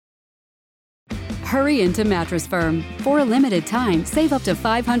Hurry into Mattress Firm. For a limited time, save up to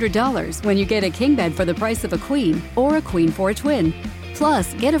 $500 when you get a king bed for the price of a queen or a queen for a twin.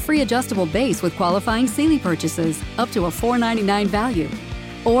 Plus, get a free adjustable base with qualifying Sealy purchases, up to a $499 value.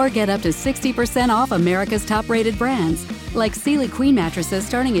 Or get up to 60% off America's top-rated brands, like Sealy Queen mattresses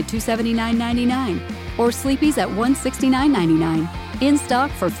starting at $279.99 or Sleepy's at $169.99. In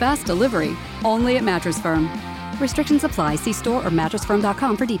stock for fast delivery, only at Mattress Firm. Restrictions apply. See store or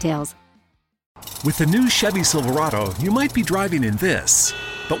mattressfirm.com for details. With the new Chevy Silverado, you might be driving in this.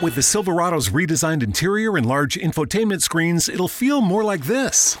 But with the Silverado's redesigned interior and large infotainment screens, it'll feel more like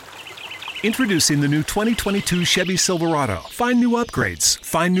this. Introducing the new 2022 Chevy Silverado. Find new upgrades.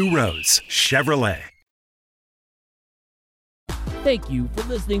 Find new roads. Chevrolet. Thank you for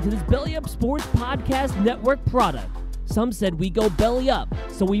listening to this Belly Up Sports Podcast Network product. Some said we go belly up,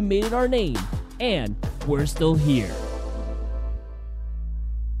 so we made it our name. And we're still here.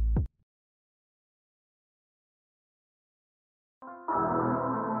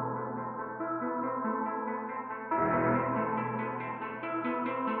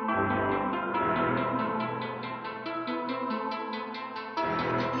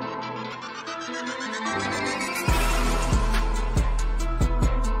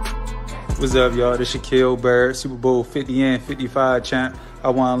 What's up, y'all? This Shaquille Barrett, Super Bowl 50 and 55 champ. I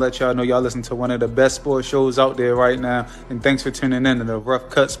want to let y'all know y'all listen to one of the best sports shows out there right now. And thanks for tuning in to the Rough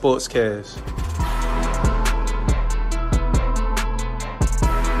Cut Sportscast.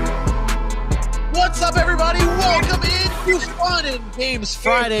 What's up, everybody? Welcome into Fun and Games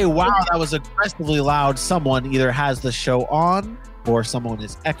Friday. Wow, that was aggressively loud. Someone either has the show on or someone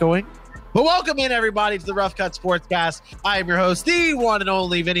is echoing. But welcome in, everybody, to the Rough Cut Sportscast. I am your host, the one and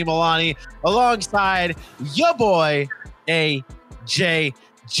only Vinny Milani, alongside your boy, A.J.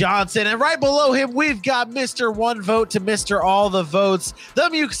 Johnson. And right below him, we've got Mr. One Vote to Mr. All the Votes, the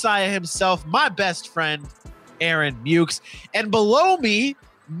Mukesiah himself, my best friend, Aaron Mukes. And below me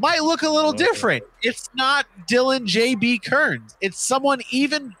might look a little different. It's not Dylan J.B. Kearns. It's someone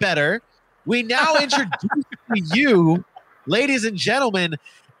even better. We now introduce to you, ladies and gentlemen,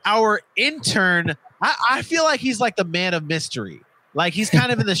 our intern. I feel like he's like the man of mystery. Like he's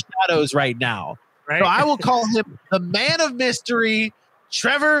kind of in the shadows right now. Right? So I will call him the man of mystery,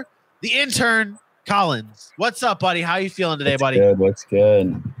 Trevor, the intern, Collins. What's up, buddy? How you feeling today, buddy? What's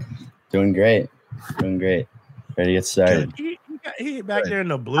good? Doing great. Ready to get started. He back there in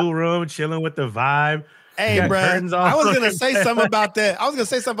the blue room, chilling with the vibe. Hey, bro, I was going to say something about that. I was going to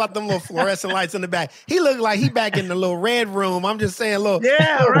say something about them little fluorescent lights in the back. He looked like he back in the little red room. I'm just saying, little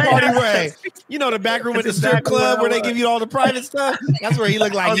party way. You know, the back room at the strip club where they give you all the private stuff? That's where he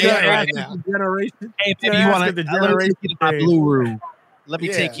looked like right now. Generation. Hey, if you want to take you to my blue room, let me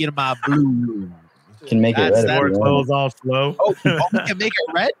take you to my blue room. Can make it red. That clothes all slow. Oh, you can make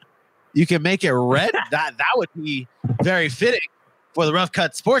it red? You can make it red? That would be very fitting for the Rough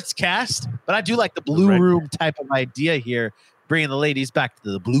Cut Sportscast, but I do like the blue room type of idea here, bringing the ladies back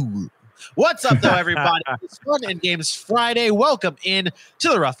to the blue room. What's up, though, everybody? It's Fun and Games Friday. Welcome in to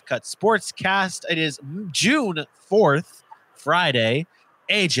the Rough Cut Sportscast. It is June 4th, Friday.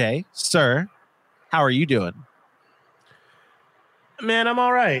 AJ, sir, how are you doing? Man, I'm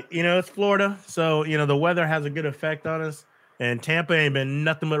all right. You know, it's Florida, so, you know, the weather has a good effect on us, and Tampa ain't been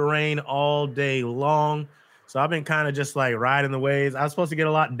nothing but rain all day long. So I've been kind of just like riding the waves. I was supposed to get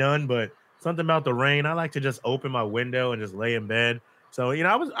a lot done, but something about the rain. I like to just open my window and just lay in bed. So, you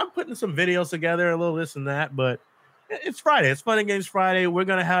know, I'm putting some videos together, a little this and that, but it's Friday. It's Fun and Games Friday. We're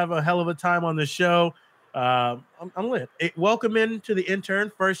going to have a hell of a time on the show. I'm lit. Welcome in to the intern,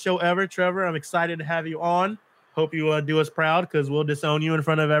 first show ever, Trevor. I'm excited to have you on. Hope you do us proud because we'll disown you in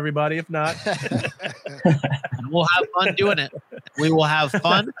front of everybody if not. We'll have fun doing it. We will have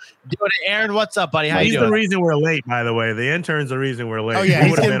fun doing it. Aaron, what's up, buddy? How you doing? He's the reason we're late, by the way. The intern's the reason we're late. Oh, yeah.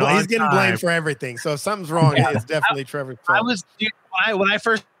 He's getting blamed for everything. So if something's wrong, it's definitely Trevor's fault. When I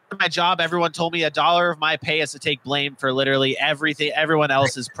first started my job, everyone told me $1 of my pay is to take blame for literally everything, everyone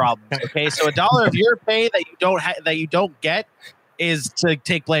else's problems. Okay, so $1 of your pay that you don't get is to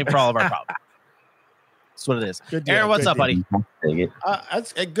take blame for all of our problems. That's what it is. Good deal, Aaron, what's up, buddy?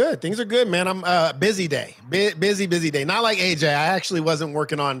 That's good. Things are good, man. I'm busy day. Busy day. Not like AJ. I actually wasn't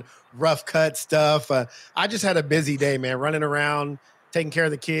working on rough cut stuff. I just had a busy day, man. Running around, taking care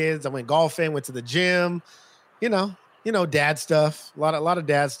of the kids. I went golfing, went to the gym. You know, dad stuff. A lot of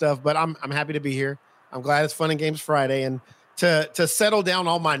dad stuff. But I'm happy to be here. I'm glad it's Fun and Games Friday, and to settle down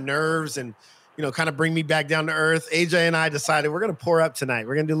all my nerves and, you know, kind of bring me back down to earth. AJ and I decided we're going to pour up tonight.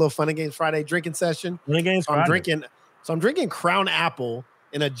 We're going to do a little Fun and Games Friday drinking session. Fun and Games Friday. I'm drinking Crown Apple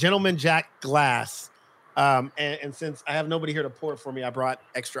in a Gentleman Jack glass. And since I have nobody here to pour it for me, I brought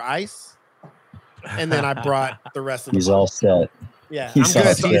extra ice. and then I brought the rest of the He's bottle. all set. Yeah, He's I'm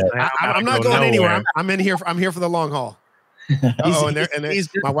all good. So set. I'm not going anywhere. I'm in here. I'm here for the long haul.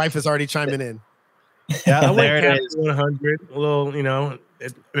 My wife is already chiming in. Yeah, I There went it Captain is. 100, a little, and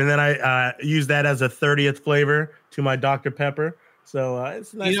then I used that as a 30th flavor to my Dr. Pepper. So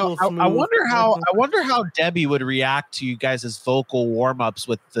it's a nice little smooth. I wonder how Debbie would react to you guys' vocal warm-ups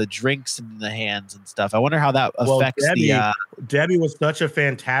with the drinks in the hands and stuff. I wonder how that affects Debbie was such a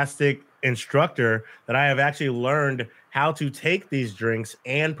fantastic instructor that I have actually learned how to take these drinks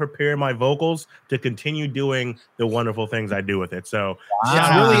and prepare my vocals to continue doing the wonderful things I do with it. So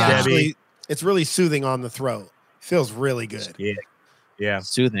it's really soothing on the throat. Feels really good. Yeah.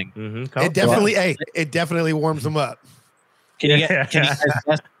 Soothing. Mm-hmm. It definitely warms them up. Can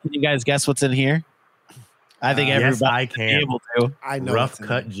you guys guess what's in here? I think everybody I can be able to. I know. Rough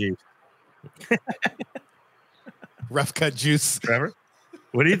cut juice. Rough cut juice. Trevor,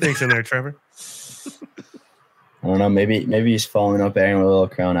 what do you think's in there, Trevor? I don't know. Maybe he's following up Aaron with a little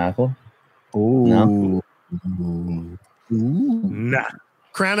Crown Apple. Ooh. No? Nah.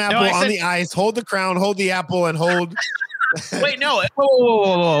 Crown Apple on the ice. Hold the crown. Hold the apple, and hold. Wait, no.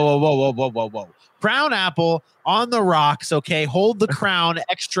 Whoa. Crown Apple on the rocks. Okay, hold the crown.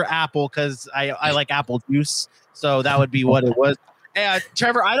 Extra apple because I like apple juice. So that would be what it was.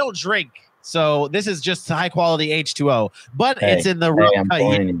 Trevor, I don't drink. So this is just high quality H2O, but it's in the rough cut.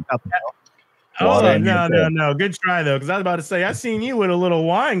 Oh, no. Good try, though, because I was about to say, I seen you with a little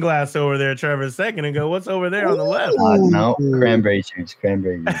wine glass over there, Trevor, a second ago. What's over there on the left? No, cranberry juice.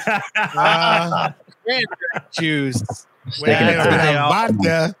 Cranberry juice.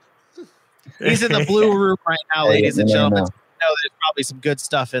 Vodka. He's in the blue room right now, ladies and gentlemen. Know there's probably some good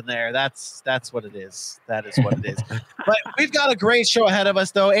stuff in there. That's what it is. That is what it is. But we've got a great show ahead of us,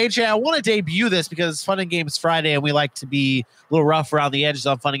 though. AJ, I want to debut this because it's Fun and Games Friday, and we like to be a little rough around the edges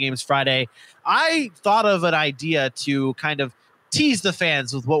on Fun and Games Friday. I thought of an idea to kind of tease the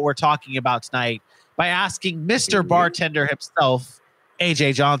fans with what we're talking about tonight by asking Mr. Bartender himself,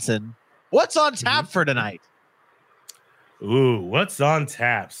 AJ Johnson, what's on tap for tonight? Ooh, what's on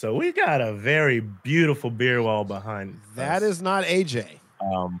tap? So we got a very beautiful beer wall behind. That is not AJ.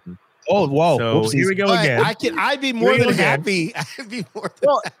 Whoa! So here we go again. I'd be more than happy.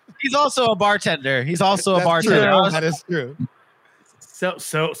 He's also a bartender. He's also a bartender. That is true.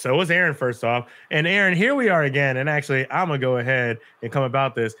 So was Aaron first off. And Aaron, here we are again. And actually, I'm gonna go ahead and come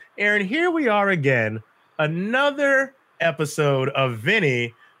about this. Aaron, here we are again. Another episode of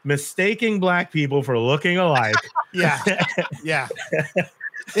Vinny mistaking black people for looking alike. Yeah.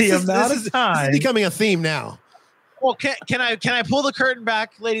 The amount of time. This is becoming a theme now. Well, can I pull the curtain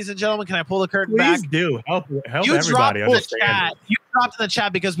back, ladies and gentlemen? Can I pull the curtain back? Please do. Help you everybody understand. You dropped in the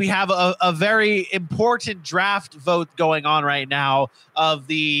chat because we have a very important draft vote going on right now of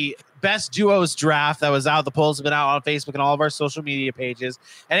the best duos draft that was out. The polls have been out on Facebook and all of our social media pages.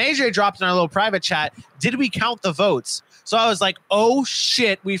 And AJ dropped in our little private chat, did we count the votes? So I was like, oh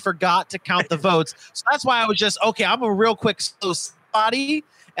shit, we forgot to count the votes. So that's why I was just, okay, I'm a real quick slow spotty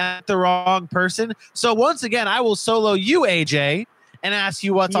at the wrong person. So once again, I will solo you, AJ, and ask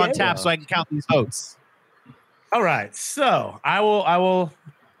you what's on tap so I can count these votes. All right. So I will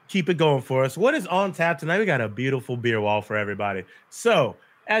keep it going for us. What is on tap tonight? We got a beautiful beer wall for everybody. So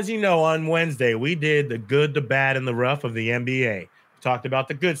as you know, on Wednesday, we did the good, the bad, and the rough of the NBA. We talked about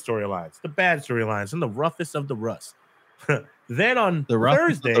the good storylines, the bad storylines, and the roughest of the rust. Then on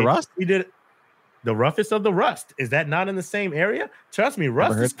Thursday, we did the roughest of the rust. Is that not in the same area? Trust me,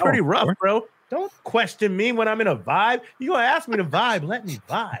 rust is pretty rough, bro. Don't question me when I'm in a vibe. You're going to ask me to vibe. Let me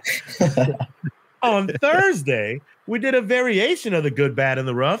vibe. On Thursday, we did a variation of the good, bad, and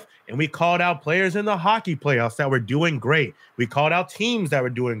the rough, and we called out players in the hockey playoffs that were doing great. We called out teams that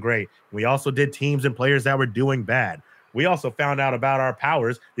were doing great. We also did teams and players that were doing bad. We also found out about our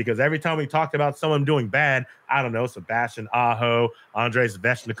powers because every time we talked about someone doing bad, I don't know, Sebastian Aho, Andrei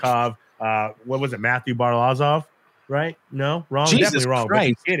Svechnikov, what was it, Matthew Barlazov, right? No, wrong, Jesus definitely wrong.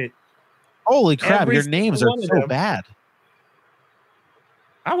 Christ. But you get it. Holy crap, your names are so bad.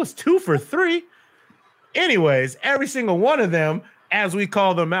 I was 2 for 3. Anyways, every single one of them, as we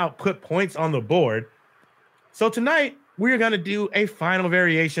call them out, put points on the board. So tonight, we are going to do a final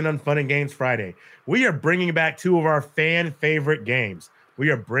variation on Fun and Games Friday. We are bringing back 2 of our fan favorite games. We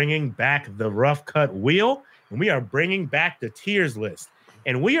are bringing back the rough cut wheel, and we are bringing back the tiers list.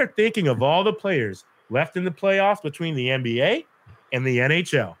 And we are thinking of all the players left in the playoffs between the NBA and the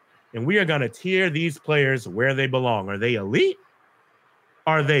NHL. And we are going to tier these players where they belong. Are they elite?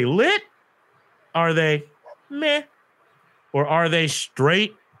 Are they lit? Are they meh? Or are they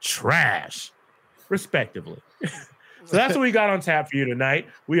straight trash, respectively? So that's what we got on tap for you tonight.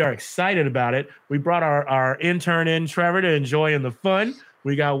 We are excited about it. We brought our intern in, Trevor, to enjoy in the fun.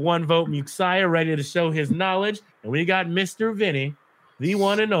 We got one vote Muxiah ready to show his knowledge. And we got Mr. Vinny, the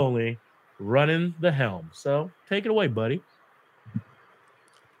one and only, running the helm. So take it away, buddy.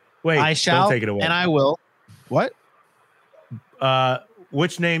 Wait, I shall, don't take it away. and I will. What?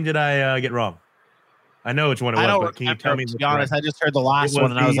 Which name did I get wrong? I know which one it was, but can you tell me? To be honest, I just heard the last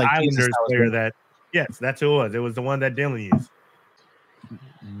one, and I was like, Islanders player that. Yes, that's who it was. It was the one that Dylan used.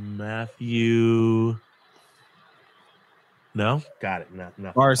 Matthew. No, got it. No.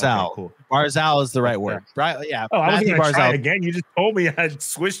 Barzal. Okay, cool. Barzal is the right word, right? Yeah. Oh, I was Matthew going to try Barzal. again. You just told me I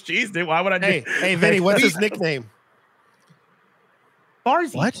Swiss cheesed it. Why would I do? Hey, Vinny, what's his nickname?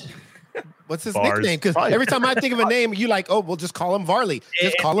 Barzy. What? What's his Bars. nickname? Because every time I think of a name, you like, oh, we'll just call him Varley.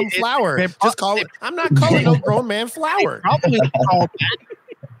 Just call him Flower. Just call him. I'm not calling no grown man Flower.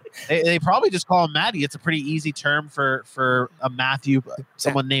 They probably just call him Matty. It's a pretty easy term for a Matthew,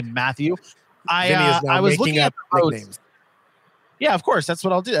 someone named Matthew. I was looking at the nicknames. Yeah, of course. That's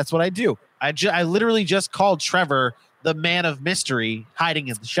what I'll do. That's what I do. I literally just called Trevor the man of mystery hiding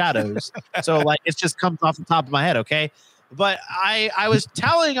in the shadows. So like it just comes off the top of my head, okay? But I was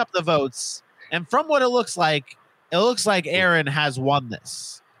tallying up the votes, and from what it looks like Aaron has won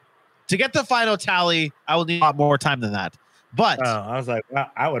this. To get the final tally, I will need a lot more time than that. But I was like, well,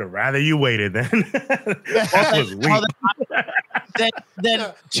 I would have rather you waited then.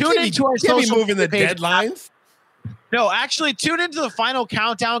 then tune into our social moving the media deadlines. No, actually, tune into the final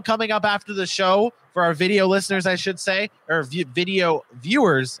countdown coming up after the show for our video listeners, I should say, or video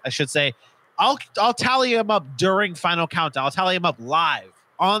viewers, I should say. I'll tally them up during final countdown. I'll tally them up live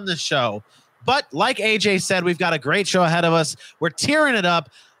on the show. But like AJ said, we've got a great show ahead of us. We're tearing it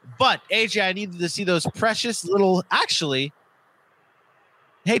up. But AJ, I needed to see those precious little. Actually,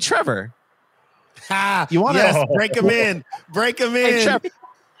 hey Trevor, you want to break them in? Break them in. Hey, Trevor,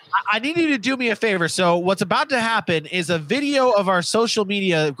 I need you to do me a favor. So what's about to happen is a video of our social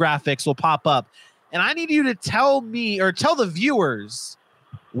media graphics will pop up, and I need you to tell me or tell the viewers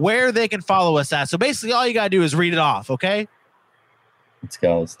where they can follow us at. So basically, all you gotta do is read it off. Okay. Let's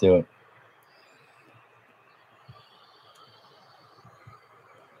go. Let's do it.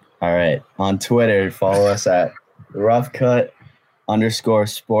 All right. On Twitter, follow us at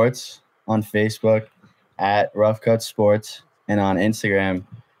roughcut_sports. On Facebook, at roughcut sports. And on Instagram,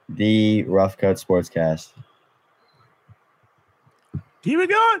 the Rough Cut Sportscast. Keep it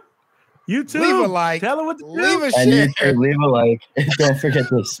going. You too. Leave a like. Tell them what to leave do. A And share. you can leave a like. Don't forget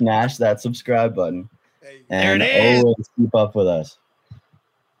to smash that subscribe button. And there it is. always keep up with us.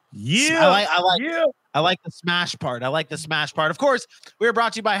 Yeah. I like the smash part. Of course, we're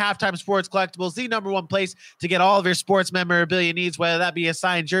brought to you by Halftime Sports Collectibles, the number one place to get all of your sports memorabilia needs, whether that be a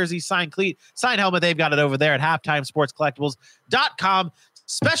signed jersey, signed cleat, signed helmet. They've got it over there at halftimesportscollectibles.com.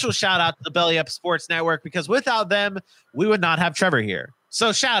 Special shout out to the Belly Up Sports Network, because without them, we would not have Trevor here.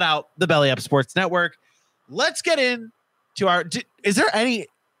 So shout out the Belly Up Sports Network. Let's get into our. Is there any?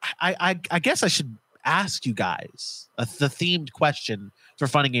 I guess I should ask you guys the themed question for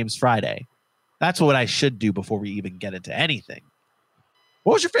Fun and Games Friday. That's what I should do before we even get into anything.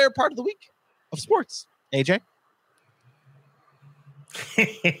 What was your favorite part of the week of sports, AJ?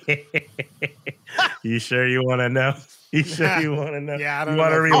 You sure you want to know? You sure you want to know? Yeah, I don't you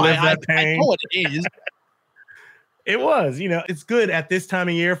want to know. relive that pain? I know what it is. It was, it's good at this time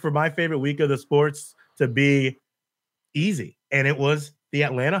of year for my favorite week of the sports to be easy. And it was the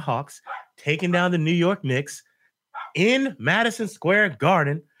Atlanta Hawks taking down the New York Knicks in Madison Square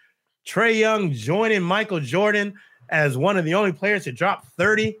Garden. Trae Young joining Michael Jordan as one of the only players to drop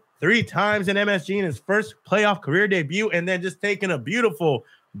 33 times in MSG in his first playoff career debut, and then just taking a beautiful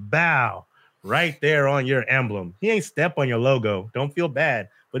bow right there on your emblem. He ain't step on your logo. Don't feel bad.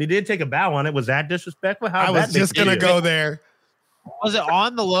 But he did take a bow on it. Was that disrespectful? I was just going to go there. Was it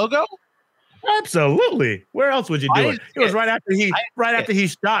on the logo? Absolutely. Where else would you do it? It was right after he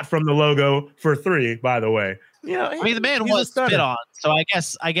shot from the logo for 3, by the way. The man was spit on, so I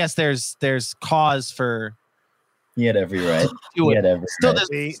guess there's cause for. He had every right. He had every still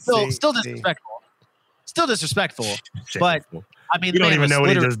right. Still disrespectful. But you don't even know what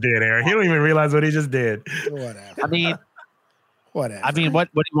he just did, Aaron. He don't even realize what he just did. Whatever. Whatever. What do you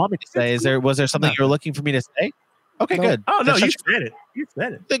want me to say? Was there something you were looking for me to say? Okay, good. Oh no, you said it. You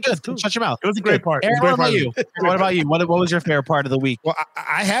said it. Good. Cool. Shut your mouth. It was a great part. Aaron, what about you? What about you? What was your favorite part of the week? Well,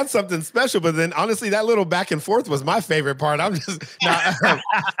 I had something special, but then honestly, that little back and forth was my favorite part. I'm just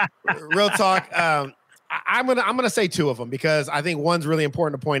real talk. I'm gonna say 2 of them because I think one's really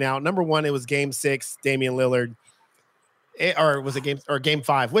important to point out. Number one, it was Game 6. Damian Lillard or was it game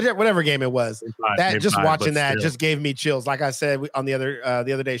 5, whatever game it was. Watching that just gave me chills. Like I said on the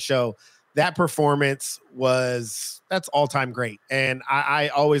other day show, that performance that's all time great. And I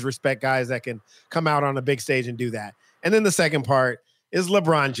always respect guys that can come out on a big stage and do that. And then the second part is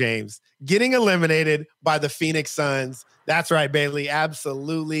LeBron James getting eliminated by the Phoenix Suns. That's right, Bailey.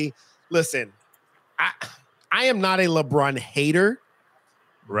 Absolutely. Listen, I am not a LeBron hater,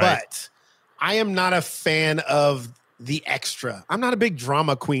 but I am not a fan of the extra. I'm not a big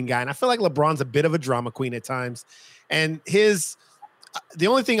drama queen guy, and I feel like LeBron's a bit of a drama queen at times. And the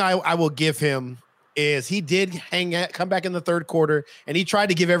only thing I will give him is he did come back in the third quarter, and he tried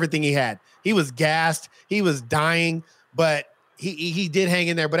to give everything he had. He was gassed. He was dying, but he did hang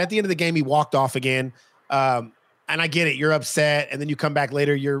in there. But at the end of the game, he walked off again. And I get it. You're upset, and then you come back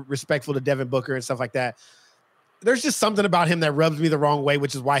later. You're respectful to Devin Booker and stuff like that. There's just something about him that rubs me the wrong way,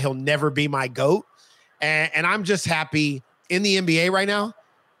 which is why he'll never be my GOAT. And I'm just happy in the NBA right now.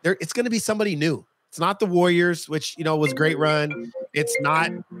 It's going to be somebody new. It's not the Warriors, which, was great run. It's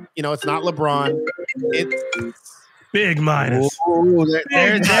not LeBron. It's big minus.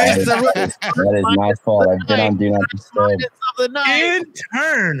 That is my fault. I've been on Do Not Disturb. In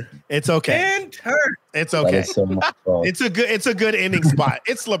turn. It's okay. It's okay. That is so my fault. It's a good ending spot.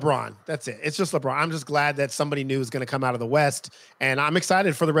 It's LeBron. That's it. It's just LeBron. I'm just glad that somebody new is going to come out of the West, and I'm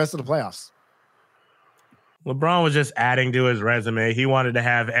excited for the rest of the playoffs. LeBron was just adding to his resume. He wanted to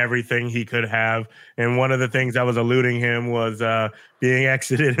have everything he could have. And one of the things that was eluding him was being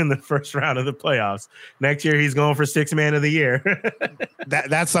exited in the first round of the playoffs. Next year, he's going for 6th man of the year.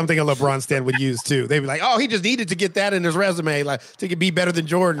 That's something a LeBron stand would use too. They'd be like, oh, he just needed to get that in his resume, like to be better than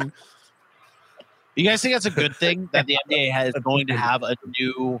Jordan. You guys think that's a good thing that the NBA is going to have a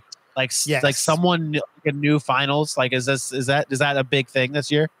new, like a new finals? Like, is that a big thing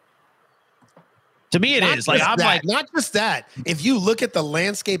this year? To me, it is. Like, not just that. If you look at the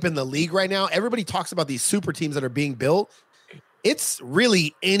landscape in the league right now, everybody talks about these super teams that are being built. It's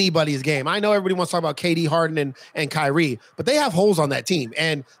really anybody's game. I know everybody wants to talk about KD, Harden, and Kyrie, but they have holes on that team.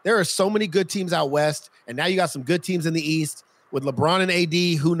 And there are so many good teams out west, and now you got some good teams in the east with LeBron and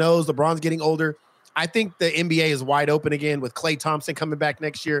AD. Who knows? LeBron's getting older. I think the NBA is wide open again with Klay Thompson coming back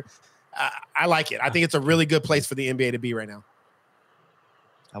next year. I like it. I think it's a really good place for the NBA to be right now.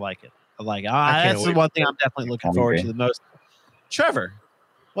 I like it. That's the one thing I'm definitely looking forward to the most. Trevor,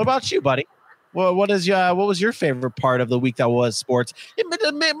 what about you, buddy? What was your favorite part of the week that was sports? It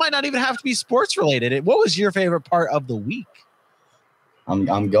might not even have to be sports related. What was your favorite part of the week? I'm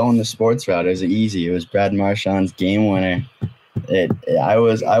going the sports route. It was easy. It was Brad Marchand's game winner. I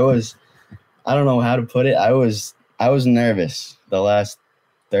don't know how to put it. I was nervous the last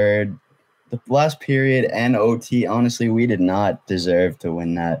period and OT. Honestly, we did not deserve to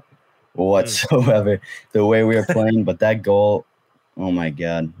win that whatsoever, the way we were playing. But that goal, oh my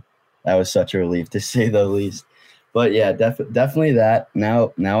God, that was such a relief to say the least. But yeah, definitely that.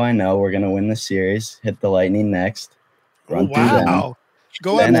 Now I know we're gonna win the series. Hit the Lightning next. Run through them.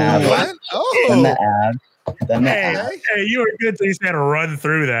 Go on. Then the Avs. Then the Avs. Hey, you were good till you said run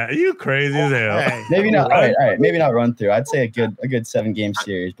through that. Are you crazy as hell? Hey. Maybe not. All right. Maybe not run through. I'd say a good 7-game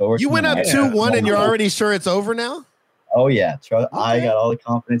series. But you went up 2-1 and you're already sure it's over now? Oh yeah, I got all the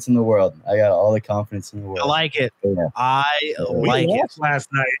confidence in the world. I like it. Yeah. I like it. Last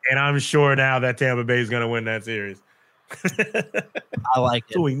night, and I'm sure now that Tampa Bay is going to win that series. I like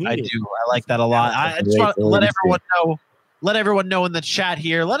it. I do. I like that a lot. I just want to let everyone know. Let everyone know in the chat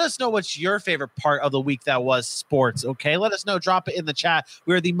here. Let us know what's your favorite part of the week that was sports. Okay, let us know. Drop it in the chat.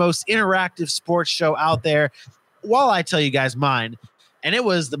 We're the most interactive sports show out there. While I tell you guys mine. And it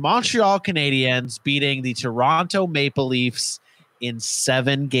was the Montreal Canadiens beating the Toronto Maple Leafs in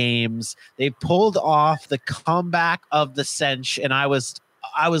 7 games. They pulled off the comeback of the century, and I was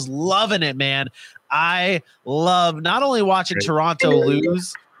loving it, man. I love not only watching Toronto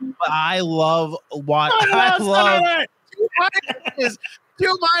lose, but I love what I love.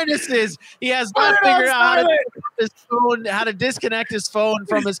 2 minuses. He has not figured out how to disconnect his phone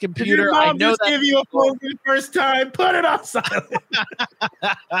from his computer. Your mom I know just that give you a phone for the first time. Put it on silent.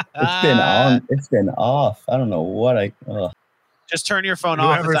 It's been on. It's been off. I don't know what Just turn your phone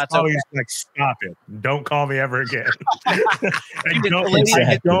off. If that's okay. Like, stop it. Don't call me ever again. I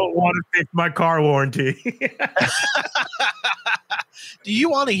don't want to fix my car warranty. Do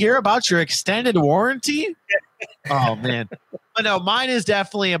you want to hear about your extended warranty? Oh, man. But no, mine is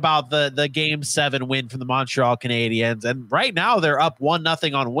definitely about the Game 7 win from the Montreal Canadiens. And right now they're up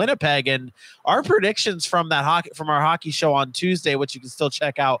 1-0 on Winnipeg. And our predictions from our hockey show on Tuesday, which you can still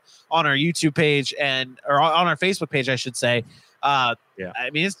check out on our YouTube page or on our Facebook page, I should say. I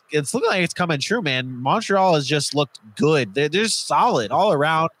mean, it's looking like it's coming true, man. Montreal has just looked good. They're just solid all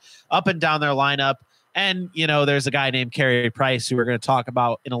around, up and down their lineup. And, there's a guy named Carey Price who we're going to talk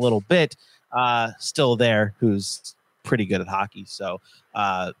about in a little bit, still there, who's pretty good at hockey. So,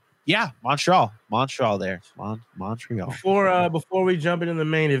 Montreal there. Montreal. Before we jump into the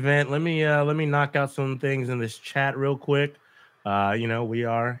main event, let me knock out some things in this chat real quick. We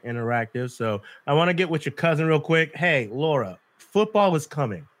are interactive, so I want to get with your cousin real quick. Hey, Laura, football is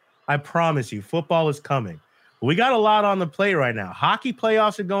coming. I promise you, football is coming. We got a lot on the plate right now. Hockey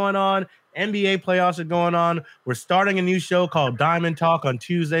playoffs are going on. NBA playoffs are going on. We're starting a new show called Diamond Talk on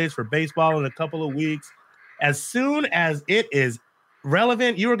Tuesdays for baseball in a couple of weeks. As soon as it is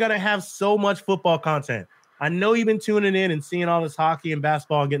relevant, you are going to have so much football content. I know you've been tuning in and seeing all this hockey and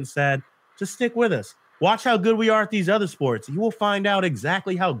basketball and getting sad. Just stick with us. Watch how good we are at these other sports. You will find out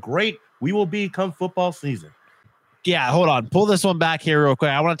exactly how great we will be come football season. Yeah, hold on. Pull this one back here real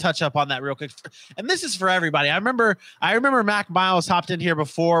quick. I want to touch up on that real quick. And this is for everybody. I remember Mac Miles hopped in here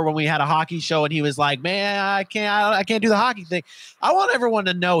before when we had a hockey show, and he was like, "Man, I can't do the hockey thing." I want everyone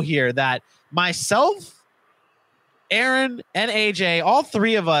to know here that myself, Aaron, and AJ, all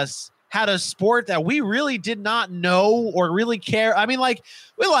three of us had a sport that we really did not know or really care. I mean,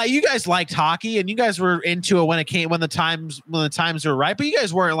 you guys liked hockey and you guys were into it when the times were right, but you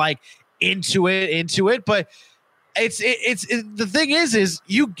guys weren't like into it. But it's the thing is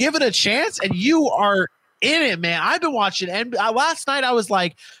you give it a chance and you are in it, man. I've been watching, and last night I was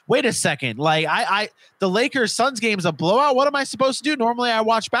like, wait a second, the Lakers Suns game is a blowout. What am I supposed to do? Normally I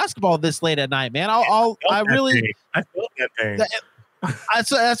watch basketball this late at night, man. I felt that thing.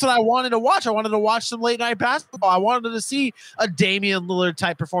 That's what I wanted to watch. I wanted to watch some late night basketball. I wanted to see a Damian Lillard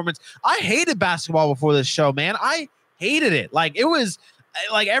type performance. I hated basketball before this show, man. I hated it. It was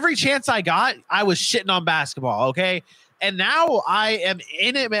like every chance I got, I was shitting on basketball. Okay. And now I am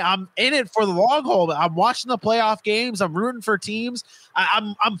in it, man. I'm in it for the long haul. I'm watching the playoff games. I'm rooting for teams.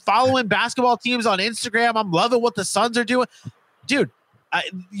 I'm following basketball teams on Instagram. I'm loving what the Suns are doing. Dude,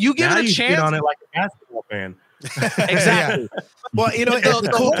 you give it a chance. On it like a basketball fan. Exactly. Yeah. Well,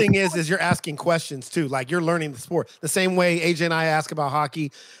 the cool thing is you're asking questions too. Like you're learning the sport the same way AJ and I ask about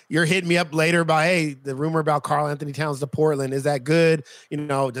hockey. You're hitting me up later about, hey, the rumor about Karl Anthony Towns to Portland, is that good?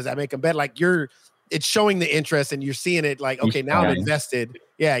 Does that make him bet? It's showing the interest and you're seeing it like, okay, now I'm invested.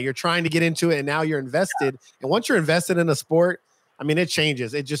 Yeah, you're trying to get into it and now you're invested. And once you're invested in a sport, I mean, it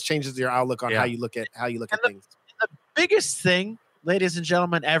changes. It just changes your outlook on how you look at things. The biggest thing, ladies and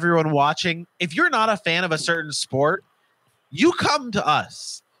gentlemen, everyone watching, if you're not a fan of a certain sport, you come to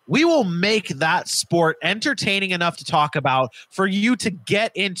us. We will make that sport entertaining enough to talk about for you to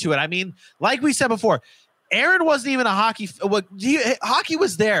get into it. I mean, like we said before, Aaron wasn't even a hockey. Hockey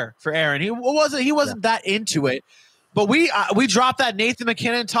was there for Aaron. He wasn't that into it. But we dropped that Nathan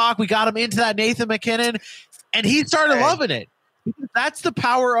McKinnon talk. We got him into that Nathan McKinnon, and he started loving it. That's the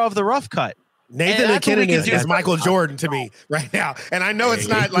power of the rough cut. Nathan McKinnon is Michael Jordan to me right now. And I know it's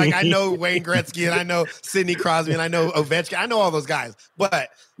not like I know Wayne Gretzky and I know Sidney Crosby and I know Ovechkin. I know all those guys. But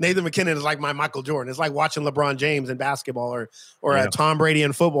Nathan McKinnon is like my Michael Jordan. It's like watching LeBron James in basketball or Tom Brady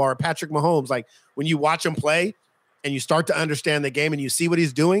in football or Patrick Mahomes. Like when you watch him play and you start to understand the game and you see what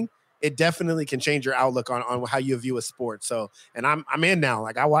he's doing, it definitely can change your outlook on how you view a sport. So, and I'm in now.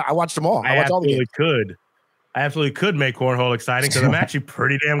 Like I watched them all. I watch all the games. I absolutely could make cornhole exciting because I'm actually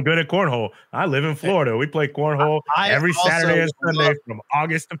pretty damn good at cornhole. I live in Florida. We play cornhole every Saturday and Sunday from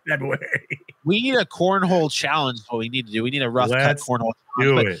August to February. We need a cornhole challenge. What we need to do, we need a rough cut cornhole.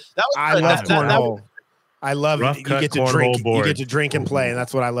 Do it. I love cornhole. I love it. You get to drink. Board. You get to drink and play, and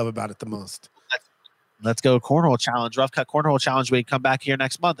that's what I love about it the most. Let's go cornhole challenge, rough cut cornhole challenge. We come back here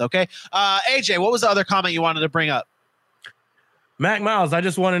next month, okay? AJ, what was the other comment you wanted to bring up? Mac Miles, I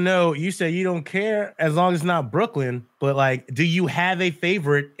just want to know, you say you don't care as long as it's not Brooklyn, but do you have a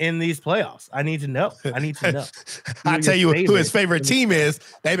favorite in these playoffs? I need to know. I'll tell you who his favorite team is.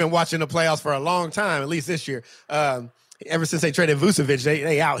 They've been watching the playoffs for a long time, at least this year. Ever since they traded Vucevic,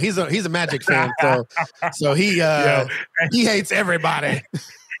 they out. He's a Magic fan, so he hates everybody.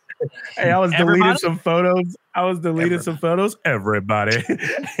 Hey, I was deleting some photos. Everybody,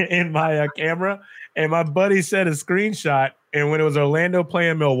 in my camera. And my buddy sent a screenshot, and when it was Orlando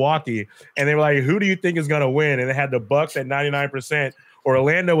playing Milwaukee, and they were like, who do you think is going to win? And they had the Bucks at 99%.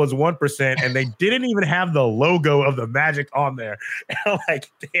 Orlando was 1%, and they didn't even have the logo of the Magic on there. And I'm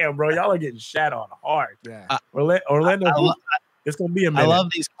like, damn, bro, y'all are getting shat on hard. Yeah. Orlando, it's going to be a minute. I love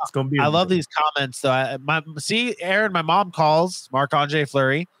these. I love these comments. See, Aaron, my mom calls Marc-Andre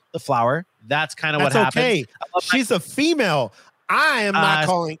Fleury the flower. That's kind of what happened. Okay. She's a female. I am not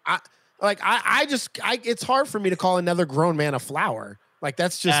calling. Like it's hard for me to call another grown man a flower. Like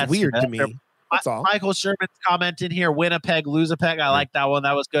that's just weird to me. That's all. Michael Sherman's comment in here, Winnipeg, lose a peg. I like that one.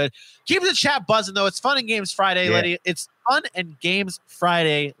 That was good. Keep the chat buzzing, though. It's Fun and Games Friday, lady. It's Fun and Games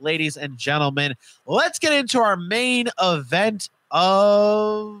Friday, ladies and gentlemen. Let's get into our main event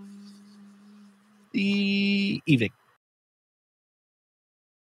of the evening.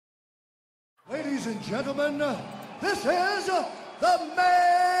 Ladies and gentlemen, this is the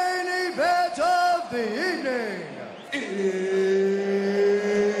main event of the evening.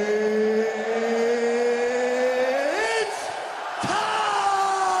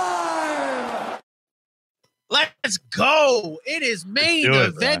 Let's go. It is main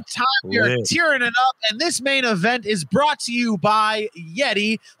event time. We are tearing it up. And this main event is brought to you by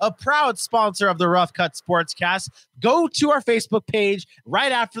Yeti, a proud sponsor of the Rough Cut Sportscast. Go to our Facebook page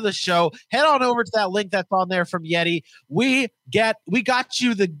right after the show. Head on over to that link that's on there from Yeti. We got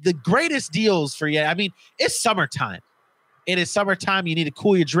you the greatest deals for Yeti. I mean, it's summertime. It is summertime. You need to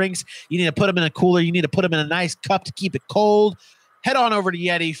cool your drinks. You need to put them in a cooler. You need to put them in a nice cup to keep it cold. Head on over to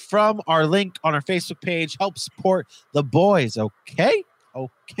Yeti from our link on our Facebook page. Help support the boys, okay?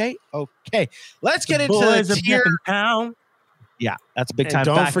 Okay. Let's get into the tier. Yeah, that's a big time.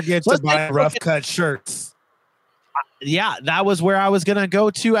 Don't forget to buy Rough Cut shirts. Yeah, that was where I was going to go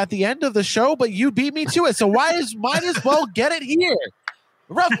to at the end of the show, but you beat me to it. So might as well get it here.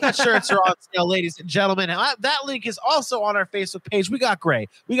 Rough Cut shirts are on sale, ladies and gentlemen. And that link is also on our Facebook page. We got gray,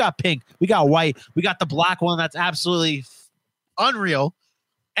 we got pink, we got white, we got the black one that's absolutely unreal.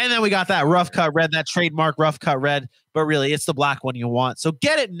 And then we got that rough cut red, that trademark rough cut red, but really it's the black one you want. So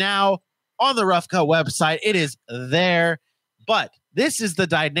get it now on the Rough Cut website. It is there. But this is the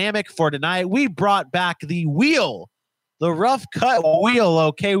dynamic for tonight. We brought back the wheel, the Rough Cut wheel.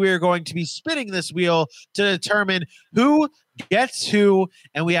 Okay, we are going to be spinning this wheel to determine who gets who.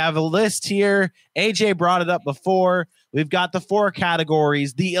 And we have a list here. AJ brought it up before. We've got the 4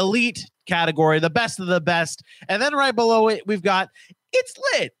 categories, the elite category, the best of the best. And then right below it, we've got it's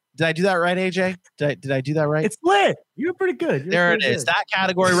lit. Did I do that right, AJ? Did I do that right? It's lit. You're pretty good. There it is. That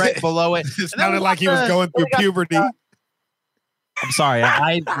category right below it. It sounded like he was going through puberty. I'm sorry.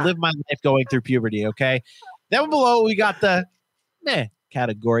 I live my life going through puberty, okay? Then below we got the meh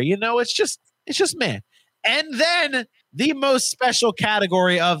category. You know, it's just meh. And then the most special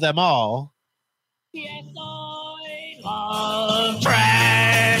category of them all. Yes, I love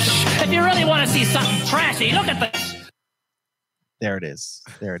trash. If you really want to see something trashy, look at the... There it is.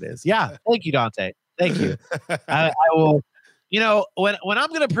 Yeah. Thank you, Dante. Thank you. I will, you know, when I'm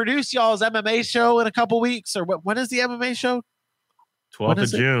going to produce y'all's MMA show in a couple weeks, or when is the MMA show? 12th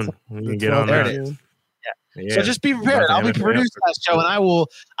of June. We can get on there. that. It is. Yeah. So just be prepared. I'll be producing that show, and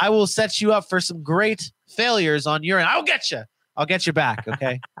I will set you up for some great failures on your end. I'll get you back.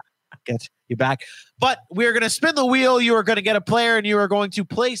 Okay. Get you back. But we're going to spin the wheel. You are going to get a player, and you are going to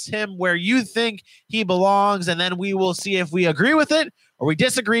place him where you think he belongs, and then we will see if we agree with it or we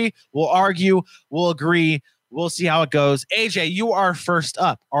disagree. We'll argue. We'll agree. We'll see how it goes. AJ, you are first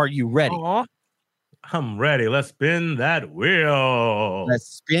up. Are you ready? I'm ready. Let's spin that wheel. Let's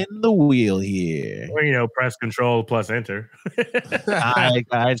spin the wheel here. Or, press Control plus Enter.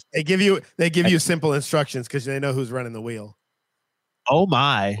 They give you simple instructions because they know who's running the wheel. Oh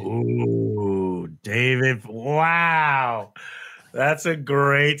my. Ooh, David. Wow. That's a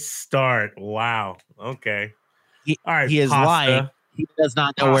great start. Wow. Okay. All right. He is lying. He does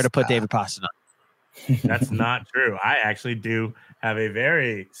not know where to put David Pasta. That's not true. I actually do have a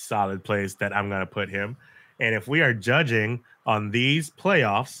very solid place that I'm going to put him. And if we are judging on these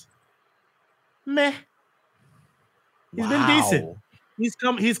playoffs, meh. He's been decent.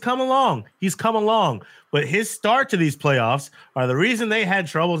 He's come along. But his start to these playoffs are the reason they had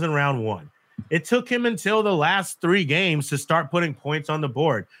troubles in round 1. It took him until the last 3 games to start putting points on the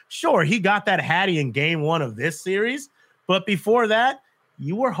board. Sure, he got that Hattie in game 1 of this series, but before that,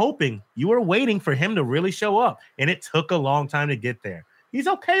 you were waiting for him to really show up, and it took a long time to get there. He's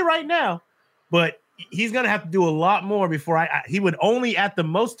okay right now, but he's going to have to do a lot more before he would only at the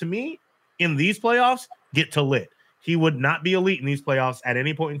most, to me, in these playoffs, get to lit. He would not be elite in these playoffs at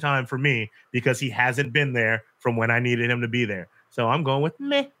any point in time for me because he hasn't been there from when I needed him to be there. So I'm going with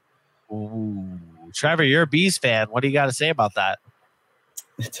meh. Ooh, Trevor, you're a Bees fan. What do you got to say about that?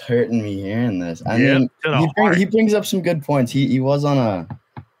 It's hurting me hearing this. I mean, he brings up some good points. He was on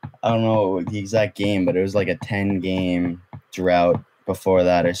I don't know the exact game, but it was like a 10-game drought before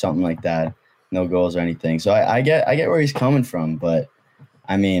that or something like that. No goals or anything. So I get where he's coming from, but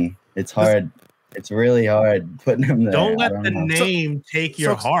I mean, it's hard. It's really hard putting him there. Don't let the name take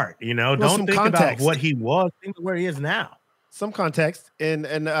your heart. Don't think about what he was. Think of where he is now. some context in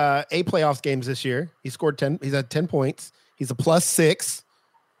 8 playoffs games this year. He scored 10. He's at 10 points. He's a +6.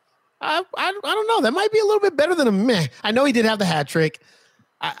 I don't know. That might be a little bit better than a meh. I know he did have the hat trick.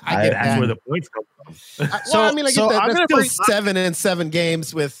 I get that's where the points come from. I get that. That's still 7 in 7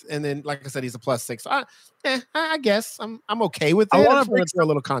 games with, and then like I said, he's a +6. So I guess I'm okay with it. I want to throw a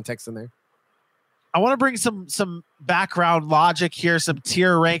little context in there. I want to bring some background logic here, some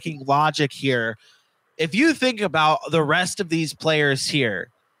tier ranking logic here. If you think about the rest of these players here,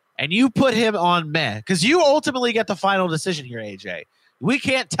 and you put him on meh, because you ultimately get the final decision here, AJ. We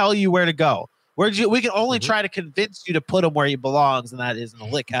can't tell you where to go. We can only try to convince you to put him where he belongs, and that is in the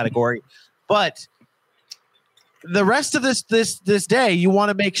lit category. But the rest of this day, you want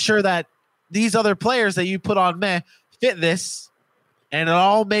to make sure that these other players that you put on meh fit this, and it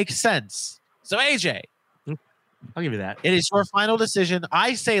all makes sense. So AJ, I'll give you that. It is your final decision.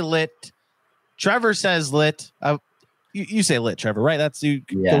 I say lit. Trevor says lit. You say lit, Trevor, right? That's you.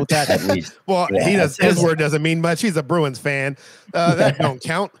 Yeah, go with that. at least. Well, Yeah, he does. His word doesn't mean much. He's a Bruins fan. That don't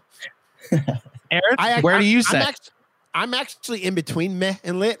count. Aaron, where do you say? I'm actually in between meh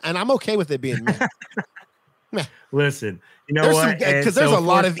and lit, and I'm okay with it being meh. Meh. Listen, you know what? Because there's a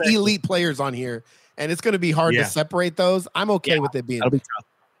lot of elite players on here, and it's going to be hard to separate those. I'm okay with it being. That'll be tough.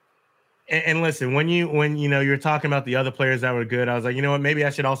 And listen, when you're talking about the other players that were good, I was like, you know what? Maybe I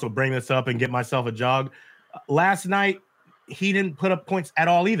should also bring this up and get myself a jog. Last night, he didn't put up points at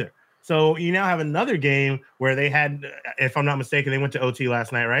all either. So you now have another game where they had, if I'm not mistaken, they went to OT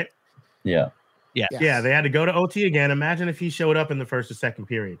last night, right? Yeah. Yeah, they had to go to OT again. Imagine if he showed up in the first or second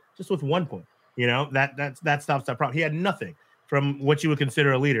period, just with 1 point. You know, that stops that problem. He had nothing from what you would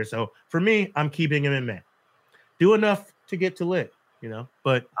consider a leader. So for me, I'm keeping him in meh. Do enough to get to lit, you know,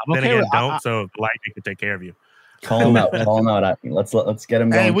 but then again, don't. So lightning can take care of you. Call him out. Let's get him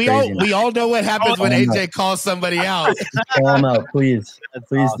going. Hey, we all know what happens when AJ calls somebody out. Call him out, please.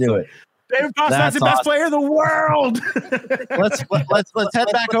 Please do it. David Pastrnak's the best player in the world. let's head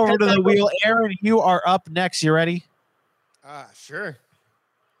back over to the wheel. Aaron, you are up next. You ready? Sure.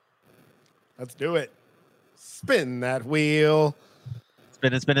 Let's do it. Spin that wheel.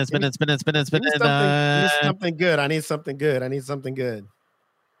 Spin it. I need something good. I need something good.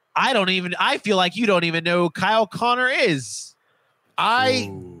 I feel like you don't even know who Kyle Connor is.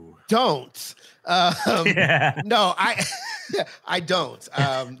 I don't. No, I don't.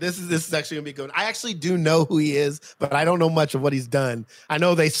 This is actually gonna be good. I actually do know who he is, but I don't know much of what he's done. I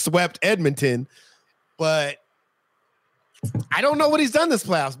know they swept Edmonton, but I don't know what he's done this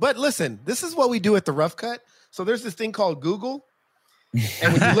playoffs. But listen, this is what we do at the Rough Cut. So there's this thing called Google,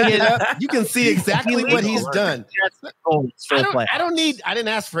 and when you look it up, you can see exactly what he's done. I didn't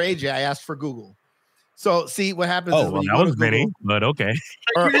ask for AJ. I asked for Google. So see what happens. Oh, well, that was Vinny, but okay.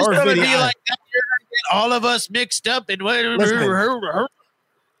 Or Vinny, like that, you're gonna get all of us mixed up in whatever.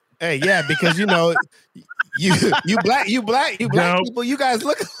 Hey, yeah, because you know, you black people, you guys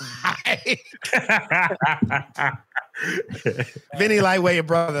look like Vinny lightweight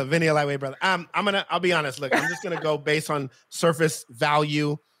brother. I'll be honest. Look, I'm just gonna go based on surface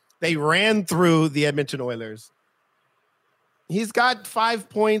value. They ran through the Edmonton Oilers. He's got 5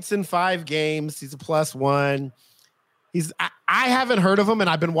 points in 5 games. He's a +1. I haven't heard of him, and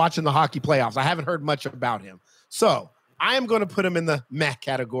I've been watching the hockey playoffs. I haven't heard much about him. So I am going to put him in the meh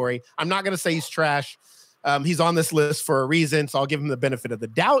category. I'm not going to say he's trash. He's on this list for a reason, so I'll give him the benefit of the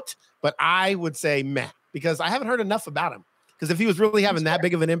doubt. But I would say meh, because I haven't heard enough about him. Because if he was really having that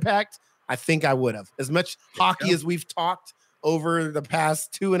big of an impact, I think I would have. As much hockey as we've talked over the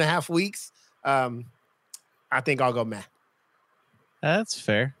past 2.5 weeks, I think I'll go meh. That's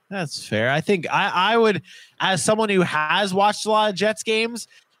fair. I think I would, as someone who has watched a lot of Jets games,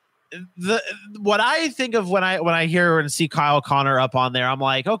 what I think of when I hear and see Kyle Connor up on there, I'm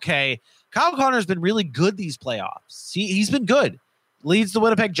like, okay, Kyle Connor's been really good these playoffs. He's been good. Leads the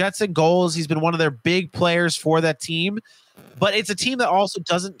Winnipeg Jets in goals. He's been one of their big players for that team. But it's a team that also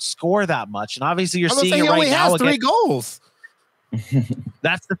doesn't score that much. And obviously you're seeing it right now. He only has 3 goals.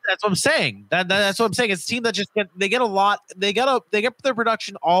 That's what I'm saying. That's what I'm saying. It's a team that just they get their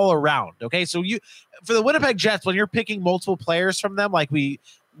production all around. Okay, so for the Winnipeg Jets, when you're picking multiple players from them, like we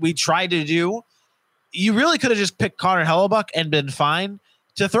tried to do, you really could have just picked Connor Hellebuck and been fine.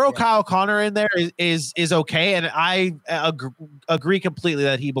 To throw Kyle Connor in there is okay, and I agree completely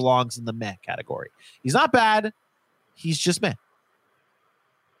that he belongs in the meh category. He's not bad. He's just meh.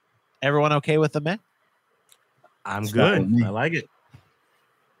 Everyone okay with the meh? I'm good. I like it.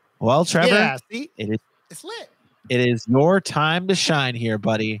 Well, Trevor, it's lit. It is your time to shine here,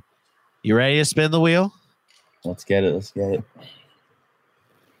 buddy. You ready to spin the wheel? Let's get it.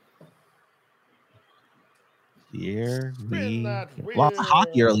 Here Spin we that lots of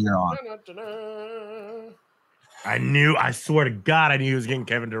hockey earlier on. I swear to God, I knew he was getting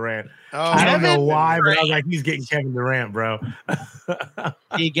Kevin Durant. Oh, I don't know Kevin why, but I Durant. was like, he's getting Kevin Durant, bro.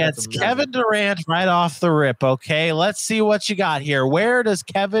 He gets That's amazing. Kevin Durant right off the rip. Okay, let's see what you got here. Where does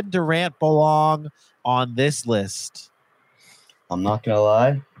Kevin Durant belong on this list? I'm not gonna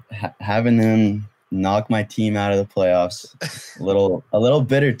lie, having him knock my team out of the playoffs, a little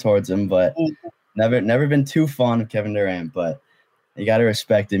bitter towards him, but never been too fond of Kevin Durant. But you got to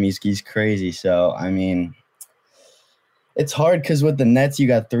respect him. He's crazy. So I mean, it's hard because with the Nets, you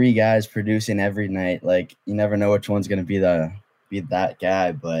got 3 guys producing every night. Like you never know which one's gonna be that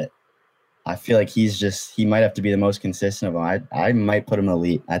guy. But I feel like he might have to be the most consistent of them. I might put him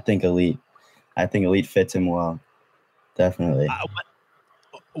elite. I think elite fits him well. Definitely.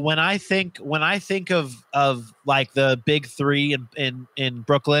 When I think of like the big 3 in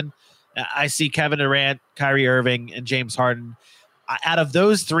Brooklyn, I see Kevin Durant, Kyrie Irving, and James Harden. Out of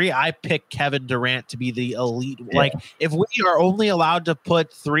those 3, I pick Kevin Durant to be the elite. Yeah. Like if we are only allowed to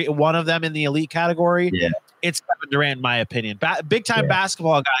put one of them in the elite category, it's Kevin Durant, in my opinion. Big time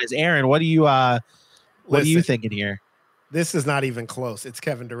basketball guys. Aaron, what are you thinking here? This is not even close. It's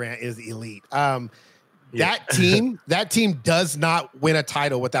Kevin Durant is elite. That team does not win a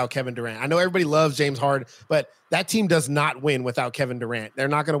title without Kevin Durant. I know everybody loves James Harden, but that team does not win without Kevin Durant. They're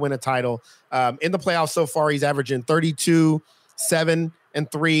not going to win a title. In the playoffs so far, he's averaging 32, 7,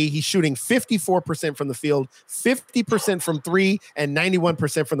 and 3. He's shooting 54% from the field, 50% from 3, and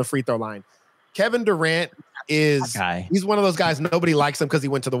 91% from the free throw line. Kevin Durant he's one of those guys, nobody likes him because he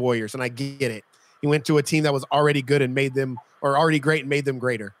went to the Warriors, and I get it. He went to a team that was already good and already great and made them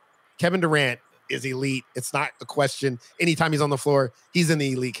greater. Kevin Durant is elite. It's not a question. Anytime he's on the floor, he's in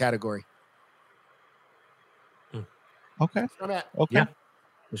the elite category. Okay. Okay. Yeah.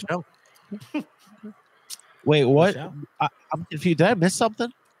 Michelle. Wait, what? I'm confused. Did I miss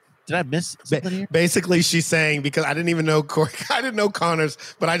something? Here? Basically, she's saying, because I didn't even know I didn't know Connors,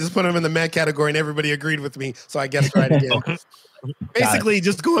 but I just put him in the med category and everybody agreed with me. So I guessed right again. Basically,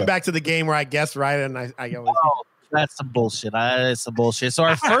 just going back to the game where I guessed right, and I always. Oh, that's some bullshit. That is some bullshit. So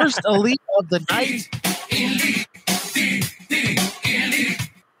our first elite of the night.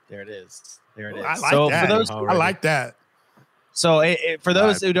 There it is. I like that. So for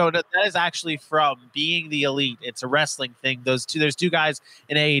those who don't know, that is actually from Being the Elite. It's a wrestling thing. There's 2 guys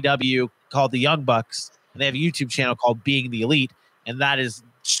in AEW called the Young Bucks, and they have a YouTube channel called Being the Elite, and that is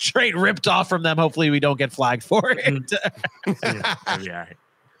straight ripped off from them. Hopefully we don't get flagged for it. Yeah.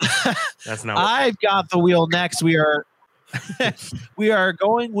 That's not. I've got the wheel next. We are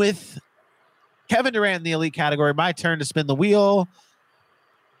going with Kevin Durant in the elite category. My turn to spin the wheel.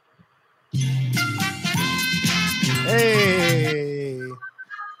 Hey.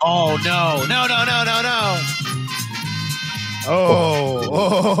 Oh no.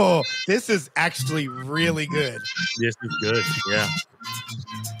 Oh, this is actually really good. This is good. Yeah.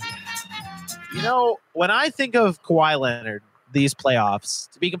 You know, when I think of Kawhi Leonard, these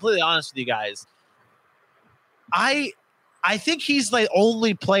playoffs, to be completely honest with you guys, I think he's the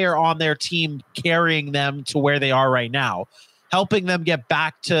only player on their team carrying them to where they are right now, helping them get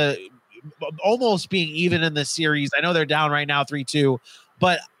back to almost being even in the series. I know they're down right now 3-2,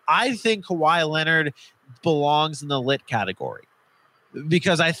 but I think Kawhi Leonard belongs in the lit category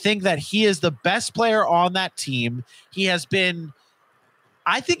because I think that he is the best player on that team. I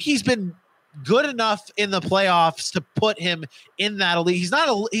think he's been good enough in the playoffs to put him in that elite. He's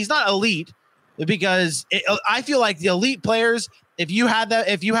not elite because I feel like the elite players, if you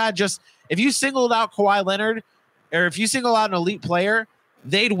singled out Kawhi Leonard or if you single out an elite player,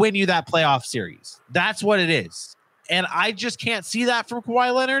 they'd win you that playoff series. That's what it is. And I just can't see that from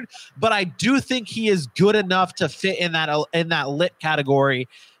Kawhi Leonard, but I do think he is good enough to fit in that lit category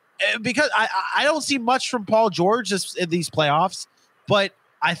because I don't see much from Paul George in these playoffs, but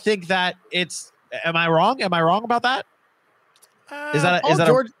I think that am I wrong? Am I wrong about that?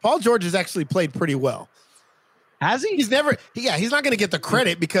 Paul George has actually played pretty well. Has he? He's not going to get the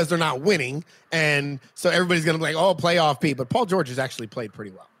credit because they're not winning. And so everybody's going to be like, oh, playoff P. But Paul George has actually played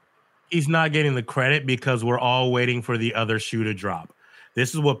pretty well. He's not getting the credit because we're all waiting for the other shoe to drop.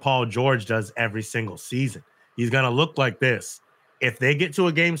 This is what Paul George does every single season. He's going to look like this. If they get to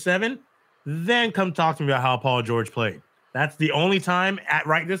a game 7, then come talk to me about how Paul George played. That's the only time at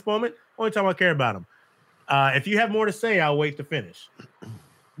right this moment, only time I care about him. If you have more to say, I'll wait to finish.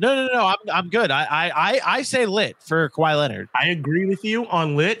 No. I'm good. I say lit for Kawhi Leonard. I agree with you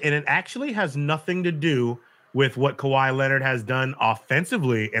on lit, and it actually has nothing to do with what Kawhi Leonard has done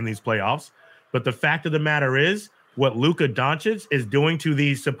offensively in these playoffs. But the fact of the matter is, what Luka Doncic is doing to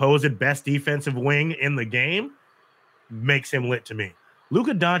the supposed best defensive wing in the game makes him lit to me.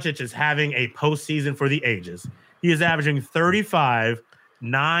 Luka Doncic is having a postseason for the ages. He is averaging 35,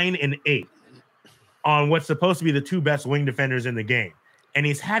 9, and 8 on what's supposed to be the two best wing defenders in the game. And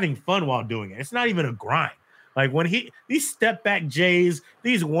he's having fun while doing it. It's not even a grind. Like when these step back J's,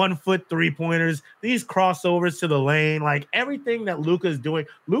 these 1 foot 3-pointers, these crossovers to the lane, like everything that Luka is doing,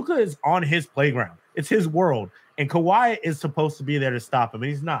 Luka is on his playground. It's his world. And Kawhi is supposed to be there to stop him,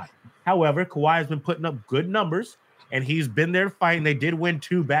 and he's not. However, Kawhi has been putting up good numbers, and he's been there fighting. They did win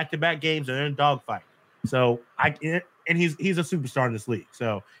 2 back-to-back games, and they're in a dogfight. So he's a superstar in this league.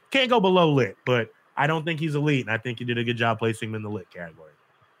 So can't go below lit, but I don't think he's elite, and I think you did a good job placing him in the lit category.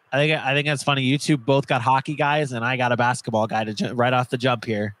 I think that's funny. You two both got hockey guys, and I got a basketball guy to right off the jump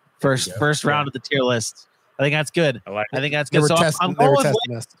here. First round of the tier list. I think that's good. I think that's good. So I'm going with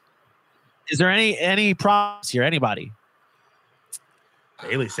lit. Is there any props here? Anybody?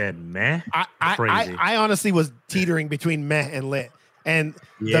 Bailey said meh. I honestly was teetering between meh and lit. And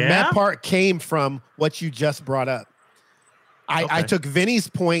the meh part came from what you just brought up. I took Vinny's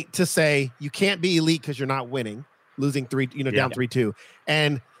point to say you can't be elite because you're not winning, losing down 3-2.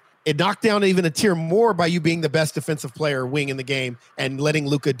 And it knocked down even a tier more by you being the best defensive player wing in the game and letting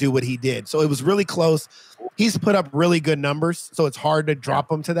Luka do what he did. So it was really close. He's put up really good numbers, so it's hard to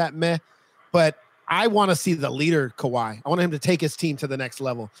drop him to that meh. But I want to see the leader, Kawhi. I want him to take his team to the next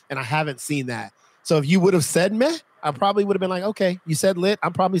level, and I haven't seen that. So if you would have said meh, I probably would have been like, okay. You said lit.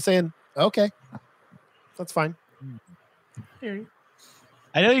 I'm probably saying, okay. That's fine.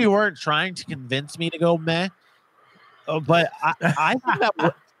 I know you weren't trying to convince me to go meh, but I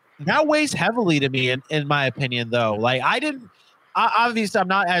think that weighs heavily to me, in my opinion, though. Like, obviously, I'm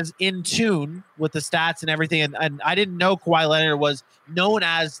not as in tune with the stats and everything, and I didn't know Kawhi Leonard was known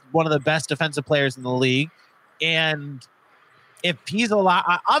as one of the best defensive players in the league. And if he's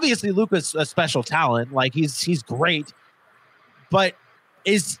obviously Luka's a special talent, like he's great, but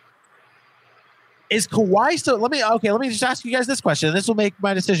is Kawhi still? Let me just ask you guys this question, and this will make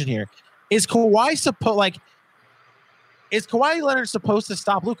my decision here. Is Kawhi Leonard supposed to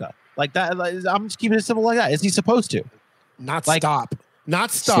stop Luka like that? I'm just keeping it simple like that. Is he supposed to? Not stop.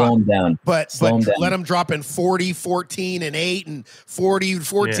 Slow him down. But let him drop in 40, 14, and 8, and 40,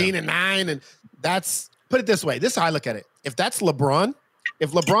 14, and 9. And that's, put it this way. This is how I look at it. If that's LeBron,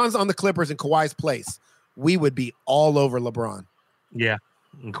 if LeBron's on the Clippers in Kawhi's place, we would be all over LeBron. Yeah.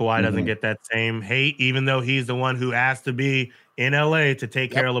 And Kawhi doesn't get that same hate, even though he's the one who asked to be in LA to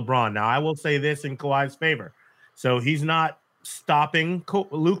take care of LeBron. Now, I will say this in Kawhi's favor. So he's not stopping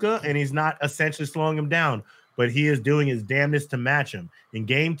Luka, and he's not essentially slowing him down, but he is doing his damnedest to match him. In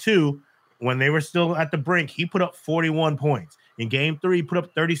game 2, when they were still at the brink, he put up 41 points. In game 3, he put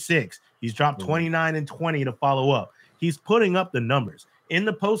up 36. He's dropped 29 and 20 to follow up. He's putting up the numbers. In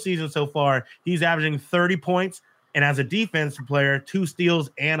the postseason so far, he's averaging 30 points, and as a defensive player, 2 steals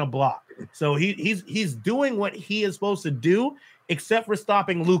and a block. So he's doing what he is supposed to do, except for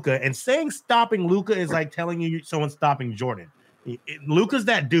stopping Luka. And saying stopping Luka is like telling you someone's stopping Jordan. Luka's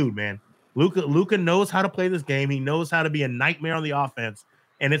that dude, man. Luka knows how to play this game. He knows how to be a nightmare on the offense,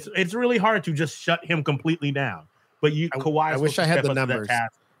 and it's really hard to just shut him completely down. But Kawhi. I wish I had the numbers.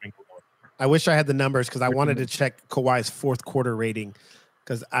 I wish I had the numbers because I wanted to check Kawhi's fourth quarter rating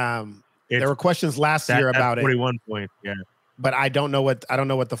because there were questions last year about 41 points. Yeah, but I don't know what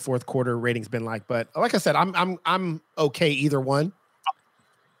the fourth quarter rating's been like. But like I said, I'm okay either one.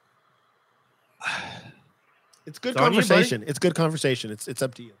 It's good conversation. It's good conversation. It's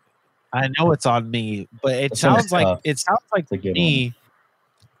up to you. I know it's on me, but it sounds like to me.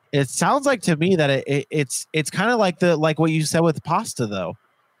 It sounds like to me that it's kind of like what you said with Pasta, though.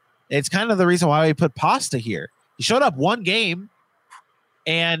 It's kind of the reason why we put Pasta here. He showed up one game,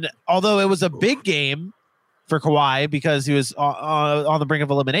 and although it was a big game for Kawhi because he was on the brink of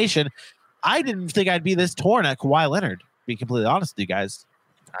elimination, I didn't think I'd be this torn at Kawhi Leonard. To be completely honest with you guys.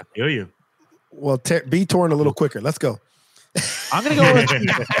 I feel you. Well, be torn a little quicker. Let's go. I'm gonna go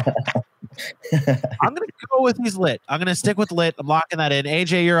with he's lit. I'm gonna stick with lit. I'm locking that in.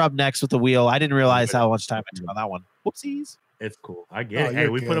 AJ, you're up next with the wheel. I didn't realize how much time I took on that one. Whoopsies. It's cool. I get it. Hey,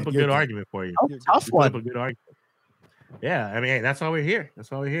 we put up a good argument for you. Tough one. Put up a good argument. Yeah, I mean, hey, that's why we're here. That's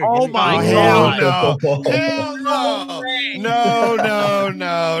why we're here. Oh my God! Hell no!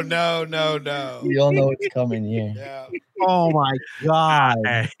 No! We all know it's coming here. Yeah. Oh my God!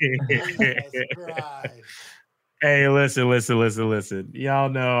 Hey, listen. Y'all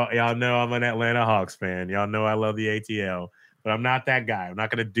know I'm an Atlanta Hawks fan. Y'all know I love the ATL, but I'm not that guy. I'm not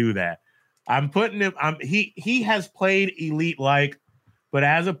going to do that. I'm putting him. He has played elite-like, but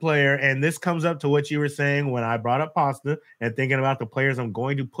as a player, and this comes up to what you were saying when I brought up Pasta and thinking about the players I'm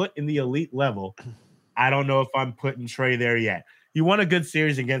going to put in the elite level. I don't know if I'm putting Trey there yet. You won a good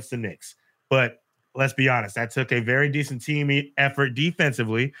series against the Knicks, but let's be honest, that took a very decent team effort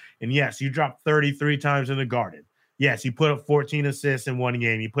defensively. And yes, you dropped 33 times in the Garden. Yes, you put up 14 assists in one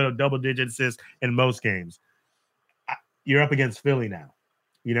game. You put up double-digit assists in most games. You're up against Philly now.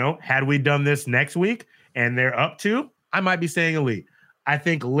 You know, had we done this next week and they're up to, I might be saying elite. I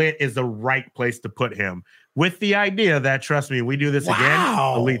think lit is the right place to put him with the idea that, trust me, we do this again,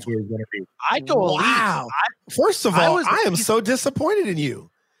 elite's where he's going to be. I go elite. First of all, I am so disappointed in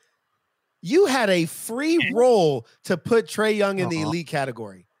you. You had a free roll to put Trae Young in the elite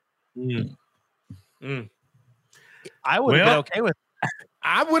category. I would have been okay with it.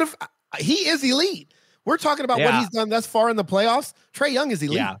 I would have. He is elite. We're talking about what he's done thus far in the playoffs. Trae Young is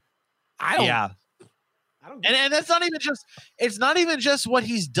elite. Yeah. I don't. And that's not even just. It's not even just what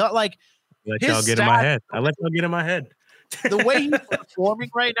he's done. Like, let y'all get in my head. I let y'all get in my head. The way he's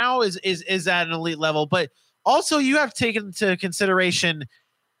performing right now is at an elite level. But also, you have taken into consideration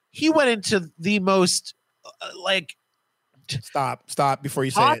he went into the most Stop before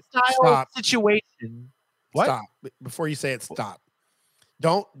you say it. Stop situation. What? Stop before you say it. Stop.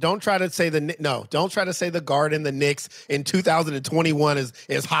 Don't try to say don't try to say the Garden, the Knicks in 2021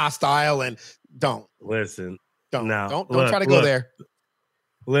 is hostile, and don't try to go there.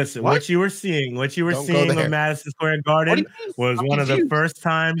 Listen, what you were seeing on Madison Square Garden was one of the first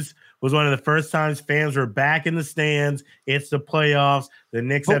times fans were back in the stands. It's the playoffs. The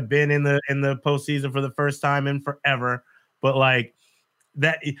Knicks have been in the postseason for the first time in forever. But like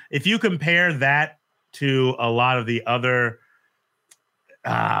that, if you compare that to a lot of the other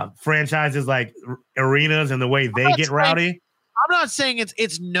franchises like arenas and the way they get rowdy. I'm not saying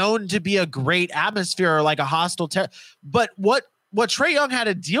it's known to be a great atmosphere or like a hostile but what Trae Young had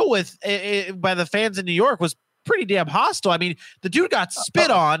to deal with by the fans in New York was pretty damn hostile. I mean, the dude got spit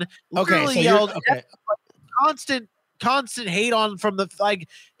on, yelled, constant hate on from the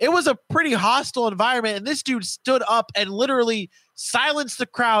it was a pretty hostile environment, and this dude stood up and literally silenced the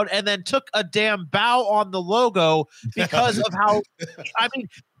crowd and then took a damn bow on the logo because of how I mean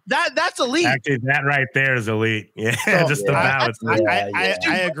that's elite. Actually, that right there is elite. Yeah, so, just the bow.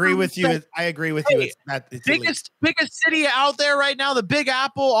 I agree with you. I agree with you. It's biggest city out there right now, the Big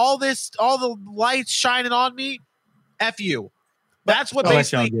Apple, all the lights shining on me. F you. That's what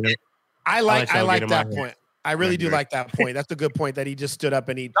basically I like that point. I really do like that point. That's a good point that he just stood up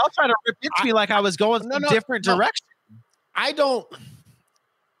and I'll try to rip into me like I was going in a different direction. I don't.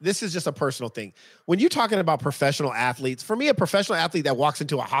 This is just a personal thing. When you're talking about professional athletes, for me, a professional athlete that walks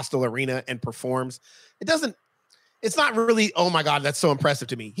into a hostile arena and performs, it's not really, oh my God, that's so impressive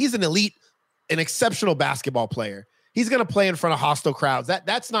to me. He's an elite, an exceptional basketball player. He's going to play in front of hostile crowds.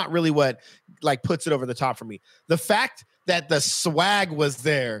 That's not really what puts it over the top for me. The fact that the swag was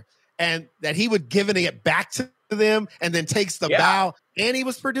there and that he would giving it back to them and then takes the bow and he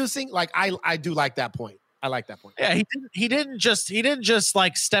was producing, I do like that point. I like that point. Yeah, he didn't just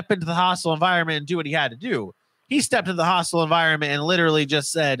like step into the hostile environment and do what he had to do. He stepped into the hostile environment and literally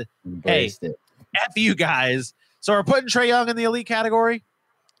just said, F you guys. So we're putting Trae Young in the elite category?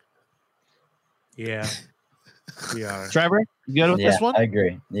 Yeah. We are. Trevor, you good with this one? I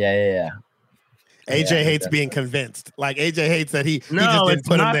agree. Yeah. AJ hates being convinced. AJ hates that he just didn't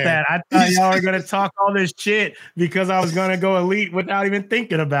put him there. That. I thought y'all were going to talk all this shit because I was going to go elite without even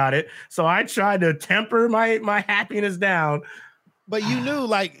thinking about it. So I tried to temper my happiness down. But you knew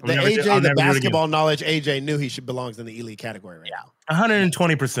the basketball knowledge AJ knew he should belongs in the elite category right now.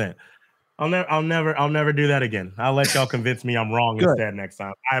 120%. I'll never do that again. I'll let y'all convince me I'm wrong instead next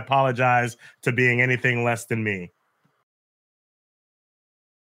time. I apologize to being anything less than me.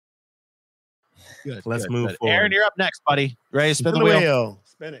 Let's move forward. Aaron, you're up next, buddy. Ready to spin the wheel?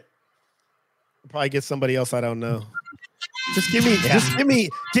 Spin it. I'll probably get somebody else I don't know. Just give me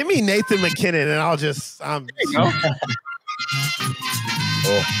Nathan McKinnon, and I'll just. I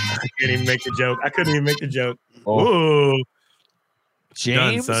can't even make the joke. I couldn't even make the joke. Oh. Ooh.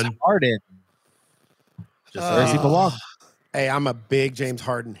 James Harden. Where does he belong? Hey, I'm a big James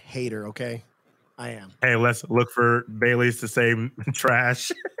Harden hater. Okay, I am. Hey, let's look for Bailey's to say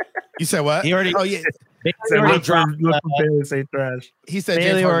trash. You said what? He already. Oh yeah. Look for Bailey to say trash. He said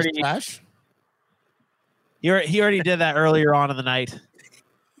Bailey James Harden's trash. He already did that earlier on in the night.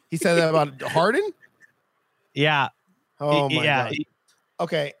 He said that about Harden? Yeah. Oh my God.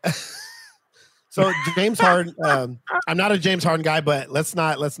 Okay. So James Harden, I'm not a James Harden guy, but let's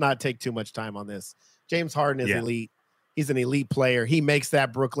not take too much time on this. James Harden is elite. He's an elite player. He makes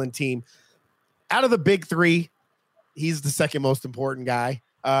that Brooklyn team. Out of the big three, he's the second most important guy.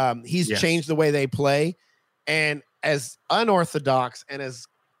 He's changed the way they play. And as unorthodox and as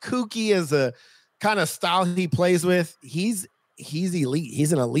kooky as a kind of style he plays with, he's elite.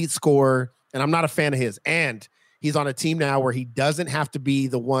 He's an elite scorer, and I'm not a fan of his. And he's on a team now where he doesn't have to be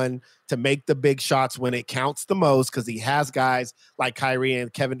the one to make the big shots when it counts the most, because he has guys like Kyrie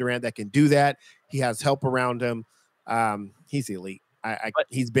and Kevin Durant that can do that. He has help around him. He's elite.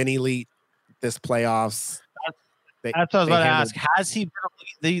 He's been elite this playoffs. That's what I was about to ask. Has he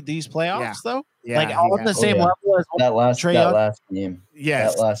been these playoffs though? Yeah, like on the same level as that last game.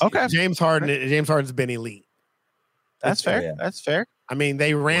 Yes. Okay. James Harden's been elite. That's fair. Yeah. That's fair. I mean,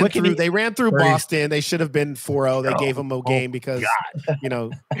 they ran through Boston. They should have been 4-0. They gave them a game because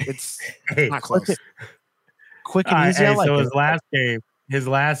it's not close. Quick and easy. So his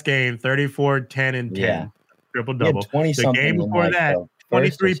last game, 34, 10, and 10. Triple double. The game before that,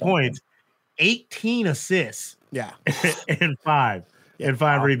 23 points, 18 assists. Yeah. and 5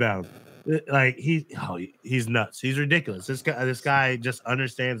 rebounds. Like he's nuts. He's ridiculous. This guy just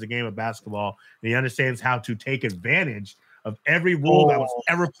understands the game of basketball, and he understands how to take advantage of every rule that was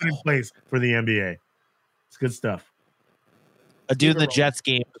ever put in place for the NBA. It's good stuff. A dude in the Jets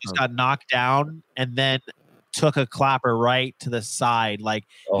game just got knocked down and then took a clapper right to the side. Like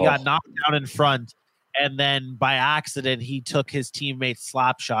he got knocked down in front, and then by accident he took his teammate's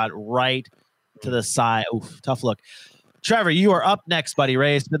slap shot right to the side. Oof, tough look. Trevor, you are up next, buddy.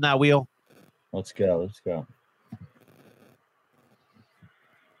 Ray, spin that wheel. Let's go.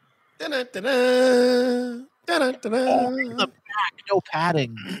 In the back, no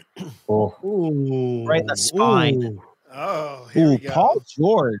padding. Ooh. Right in the spine. Ooh. Oh, here we go. Paul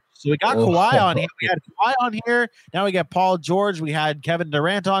George. So we got Kawhi on here. We had Kawhi on here. Now we got Paul George. We had Kevin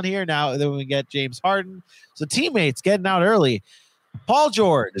Durant on here. Now then we get James Harden. So teammates getting out early. Paul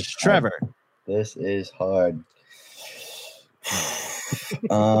George, Trevor. This is hard.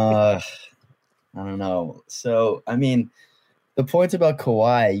 I don't know. So, I mean, the points about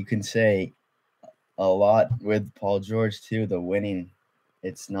Kawhi, you can say a lot with Paul George too. The winning,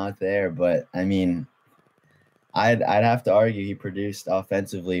 it's not there. But I mean, I'd have to argue he produced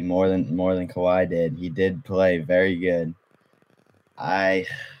offensively more than Kawhi did. He did play very good. Where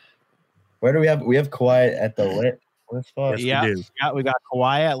do we have? We have Kawhi at the lit spot. Yes, we got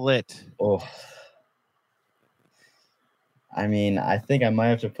Kawhi at lit. Oh. I mean, I think I might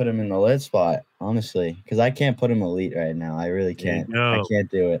have to put him in the lit spot, honestly, because I can't put him elite right now. I really can't. I can't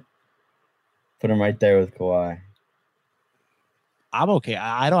do it. Put him right there with Kawhi. I'm okay.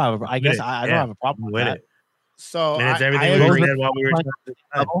 I don't have. I don't have a problem with that. So it's everything we said while we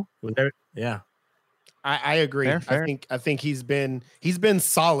were. Yeah, I agree. Fair. I think he's been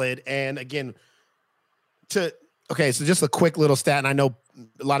solid. And again, so just a quick little stat, and I know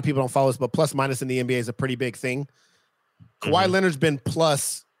a lot of people don't follow this, but plus minus in the NBA is a pretty big thing. Kawhi Leonard's been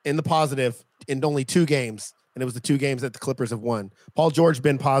plus in the positive in only 2 games, and it was the 2 games that the Clippers have won. Paul George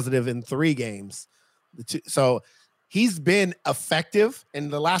been positive in 3 games. So he's been effective in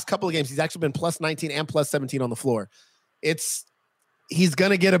the last couple of games. He's actually been plus 19 and plus 17 on the floor. He's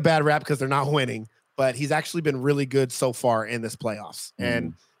going to get a bad rap because they're not winning, but he's actually been really good so far in this playoffs.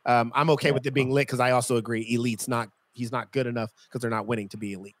 And I'm okay with it being lit because I also agree he's not good enough because they're not winning to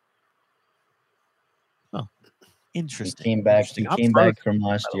be elite. Oh, interesting. He came back from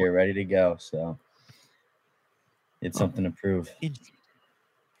last year ready to go, so it's something to prove.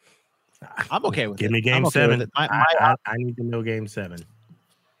 I'm okay with it. Give me game 7. I need to know game 7.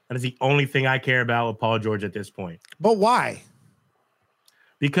 That is the only thing I care about with Paul George at this point. But why?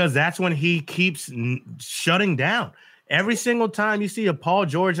 Because that's when he keeps shutting down. Every single time you see a Paul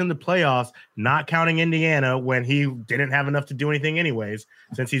George in the playoffs, not counting Indiana when he didn't have enough to do anything anyways,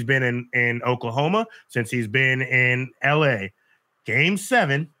 since he's been in Oklahoma, since he's been in LA, game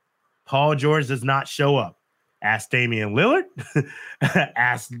 7, Paul George does not show up. Ask Damian Lillard.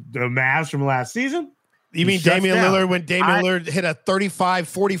 Ask the Mavs from last season. You mean Damian Lillard when Damian Lillard hit a 35,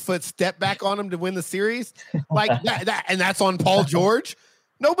 40-foot step back on him to win the series? Like that, and that's on Paul George?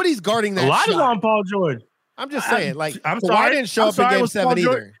 Nobody's guarding that. A lot is on Paul George. I'm just saying, I'm sorry. I didn't show up in game 7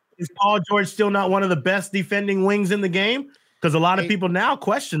 either. Is Paul George still not one of the best defending wings in the game? Because a lot of people now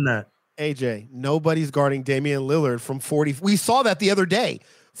question that. AJ, nobody's guarding Damian Lillard from 40. We saw that the other day.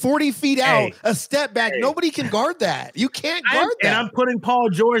 40 feet out, a step back. Nobody can guard that. You can't guard that. And I'm putting Paul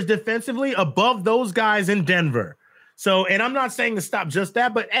George defensively above those guys in Denver. So, and I'm not saying to stop just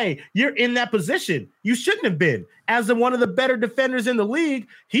that, but hey, you're in that position. You shouldn't have been. As one of the better defenders in the league,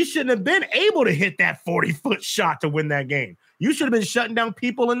 he shouldn't have been able to hit that 40-foot shot to win that game. You should have been shutting down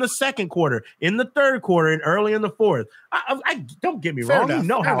people in the second quarter, in the third quarter, and early in the fourth. I don't get me wrong. You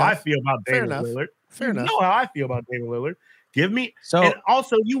know how I feel about Damian Lillard. Fair enough. You know how I feel about Damian Lillard. Give me and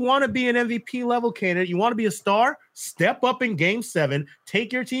also you want to be an MVP level candidate. You want to be a star. Step up in game 7.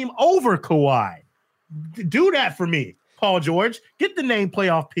 Take your team over Kawhi. Do that for me, Paul George. Get the name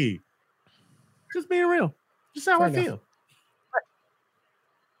Playoff P. Just being real. Just how I feel.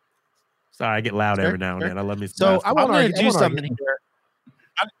 Sorry, I get loud every now and then. I love me. So I'm going to do something here.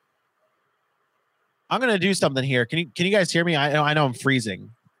 I'm going to do something here. Can you guys hear me? I know I'm freezing.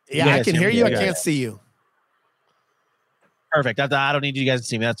 Yeah, I can hear you. I can't see you. Perfect. I don't need you guys to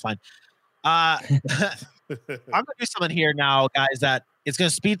see me. That's fine. I'm going to do something here now, guys, that it's going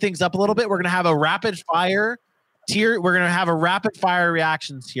to speed things up a little bit. We're going to have a rapid fire tier. We're going to have a rapid fire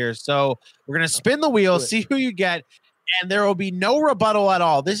reactions here. So we're going to spin the wheel, see who you get, and there will be no rebuttal at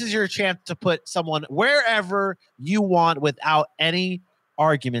all. This is your chance to put someone wherever you want without any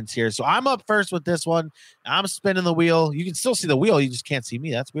arguments here. So I'm up first with this one. I'm spinning the wheel. You can still see the wheel. You just can't see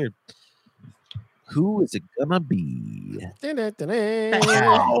me. That's weird. Who is it gonna be?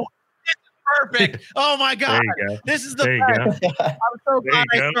 Oh, perfect. Oh my God. This is the best. I'm so glad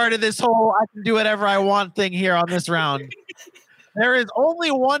I started this whole I can do whatever I want thing here on this round. There is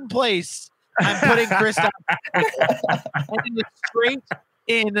only one place I'm putting Kristaps straight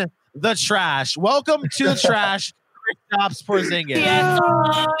in the trash. Welcome to the trash, Kristaps Porzingis.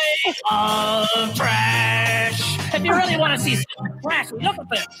 Trash. If you really want to see some trash, look at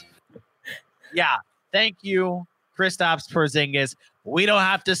this. Yeah, thank you, Kristaps Porzingis. We don't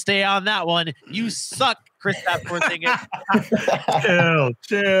have to stay on that one. You suck, Kristaps Porzingis.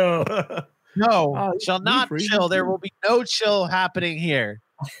 Chill. No, shall not chill. There will be no chill happening here.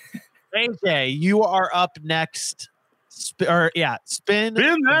 AJ, you are up next. Spin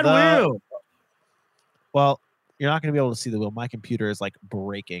that wheel. Well, you're not going to be able to see the wheel. My computer is like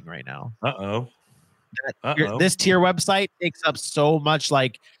breaking right now. This tier website takes up so much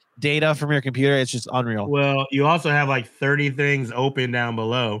like data from your computer. It's just unreal. Well, you also have like 30 things open down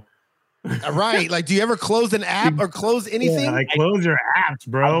below. Right. Like, do you ever close an app or close anything? Yeah, close your apps,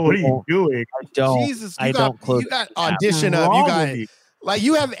 bro. What are you doing? I don't. Jesus, I don't close. You got Audition up. You got like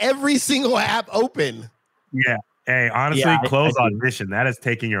you have every single app open. Yeah. Hey, honestly, close Audition. That is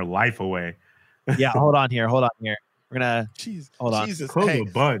taking your life away. Yeah. Hold on here. We're gonna. Hold on. Jesus. Close a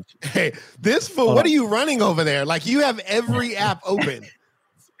bunch. Hey, this fool. What are you running over there? Like you have every app open.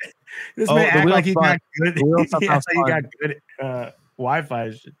 This man act like he got good. He got good Wi-Fi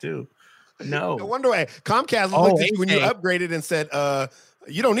and shit too. No wonder why Comcast looked at you when you upgraded and said,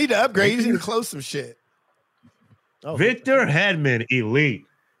 "You don't need to upgrade. You just need to close some shit." Victor Hedman, elite,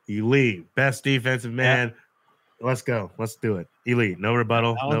 best defensive man. Yeah. Let's go. Let's do it. Elite. No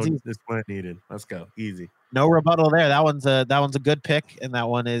rebuttal. No discipline needed. Let's go. Easy. No rebuttal there. That one's a good pick, and that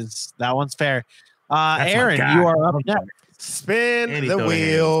one's fair. Aaron, you are up next. Spin the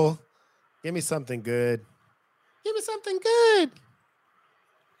wheel. Give me something good.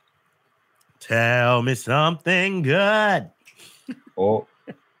 Tell me something good.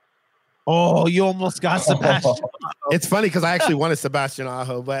 Oh, you almost got Sebastian. It's funny because I actually wanted Sebastian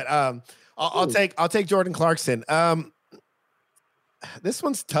Aho, but I'll take Jordan Clarkson. This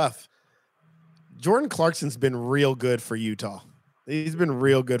one's tough. Jordan Clarkson's been real good for Utah. He's been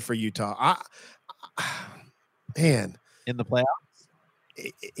real good for Utah. Man, in the playoffs.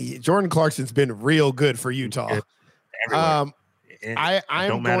 Jordan Clarkson's been real good for Utah. I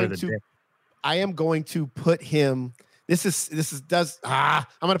am going to put him. I'm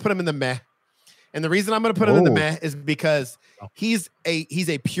going to put him in the meh. And the reason I'm going to put him in the meh is because he's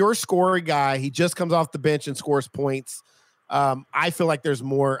a pure scorer guy. He just comes off the bench and scores points. I feel like there's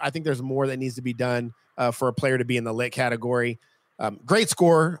more. I think there's more that needs to be done for a player to be in the lit category. Great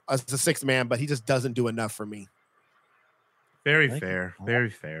scorer as a sixth man, but he just doesn't do enough for me. Very fair.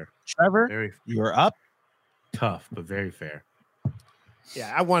 Trevor, you're up. Tough, but very fair.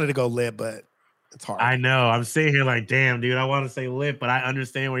 Yeah, I wanted to go lit, but it's hard. I know. I'm sitting here like, damn, dude, I want to say lit, but I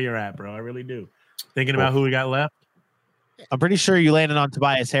understand where you're at, bro. I really do. Thinking about who we got left. I'm pretty sure you landed on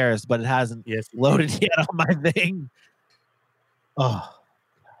Tobias Harris, but it hasn't loaded yet on my thing. Oh,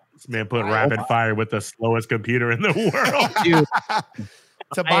 this man put rapid fire with the slowest computer in the world. Dude.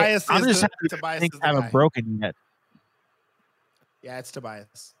 Tobias I'm just Tobias haven't broken yet. Yeah, it's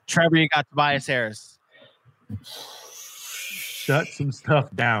Tobias. Trevor, you got Tobias Harris. Shut some stuff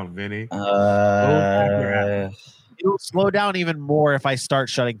down, Vinny. It'll slow down even more if I start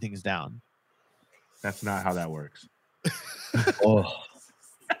shutting things down. That's not how that works.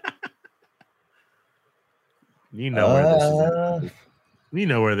 You know where this is at. You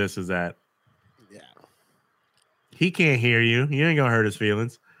know where this is at. Yeah. He can't hear you. You ain't gonna hurt his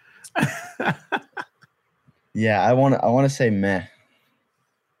feelings. Yeah, I want to say meh.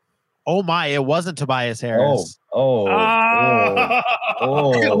 Oh my! It wasn't Tobias Harris. Oh.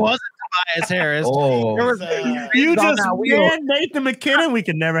 It wasn't Tobias Harris. Oh. There was, You on just that wheel. ran Nathan McKinnon. We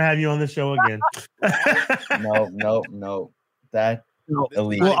can never have you on the show again. No. That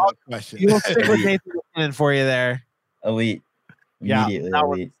elite. Well, question. You'll stick with Nathan McKinnon for you there. Elite. Yeah, Immediately that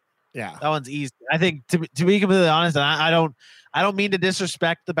elite. Yeah, that one's easy. I think to be completely honest, and I don't mean to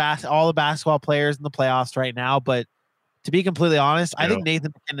disrespect all the basketball players in the playoffs right now, but to be completely honest, I think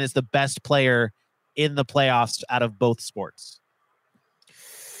Nathan McKinnon is the best player in the playoffs out of both sports.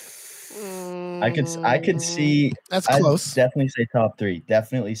 I could see. That's I'd close. definitely say top three.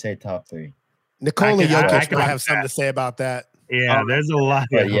 Nikola Jokic can might have something to say about that. Yeah, there's a lot.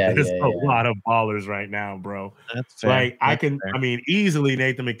 There's a yeah. lot of ballers right now, bro. That's fair. Like I mean, easily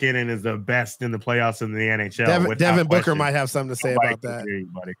Nathan McKinnon is the best in the playoffs in the NHL. Devin Booker might have something to say about that.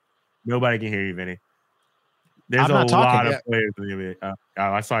 Nobody can hear you, Vinny. There's a lot of players in the NBA.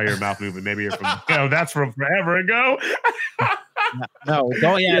 I saw your mouth moving. Maybe you're from. That's from forever ago. No,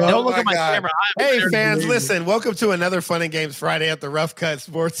 don't look at my camera. Hey, fans, listen. Welcome to another Fun and Games Friday at the Rough Cut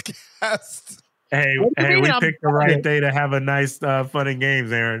Sportscast. Hey, we picked the right day to have a nice Fun and Games,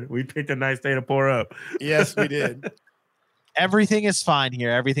 Aaron. We picked a nice day to pour up. Yes, we did. Everything is fine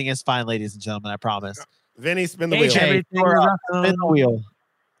here. Everything is fine, ladies and gentlemen. I promise. Vinny, spin the wheel. AJ, spin the wheel.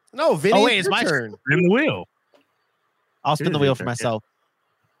 No, Vinny, it's my turn. Spin the wheel. I'll spin the wheel for myself.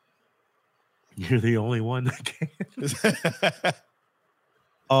 You're the only one that can.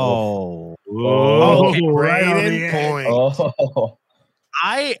 Okay. Braden point. Oh.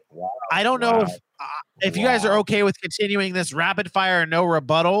 I don't know if you guys are okay with continuing this rapid fire and no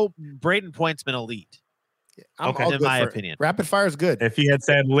rebuttal. Braden Point's been elite. I'm in my opinion. Rapid fire is good. If he had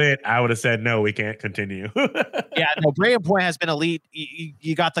said lit, I would have said no. We can't continue. Yeah, no. Braden Point has been elite.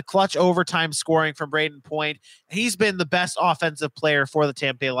 You got the clutch overtime scoring from Braden Point. He's been the best offensive player for the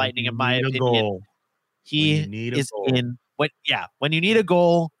Tampa Bay Lightning, in my opinion. He is in. When you need a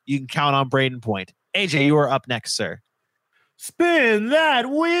goal, you can count on Braden Point. AJ, you are up next, sir. Spin that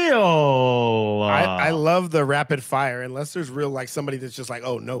wheel. I love the rapid fire, unless there's real somebody that's just like,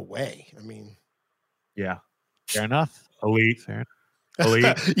 oh, no way. I mean, yeah, fair enough. Elite. Yeah.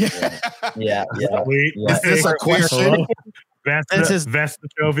 Elite. Is this a question? Vesta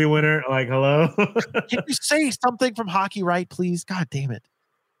trophy winner. Like, hello. Can you say something from Hockey Right, please? God damn it.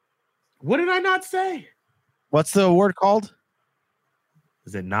 What did I not say? What's the award called?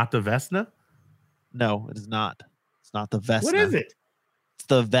 Is it not the Vesna? No, it is not. It's not the Vesna. What is it? It's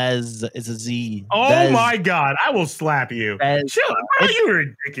the Vez. It's a Z. Oh Vez. my God. I will slap you. Chill. Bro, you're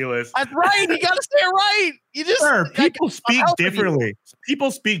ridiculous. That's right. You got to say it right. You just. Sir, people speak differently. People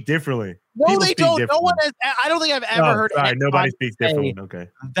speak differently. No, they don't. No one has. I don't think I've ever heard. Sorry, nobody speaks differently. Okay.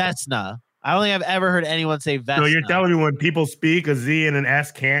 Vesna. I don't think I've ever heard anyone say Vesna. So you're telling me when people speak, a Z and an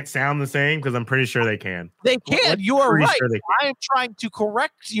S can't sound the same? Because I'm pretty sure they can. They can. You are right. Sure I am trying to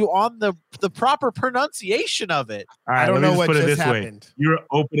correct you on the proper pronunciation of it. All right, I don't know what just happened. You're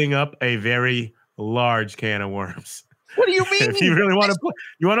opening up a very large can of worms. What do you mean? If you really want to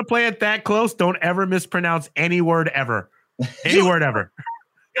play it that close, don't ever mispronounce any word ever. Any word ever.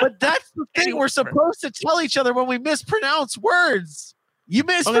 But that's the thing. We're supposed to tell each other when we mispronounce words. You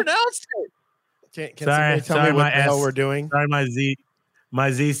mispronounced it. Can somebody tell me what the hell we're doing? Sorry,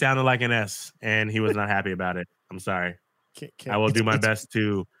 my Z sounded like an S, and he was not happy about it. I'm sorry. I will do my best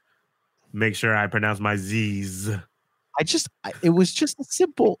to make sure I pronounce my Z's. It was just a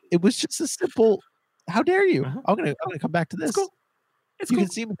simple. How dare you? I'm gonna come back to this. It's cool. You can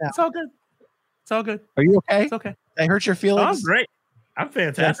see me now. It's all good. It's all good. Are you okay? It's okay. I hurt your feelings. I'm great. I'm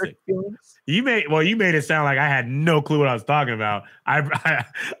fantastic. You made it sound like I had no clue what I was talking about.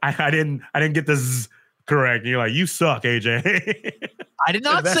 I didn't get the Z correct. You're like, you suck, AJ. I did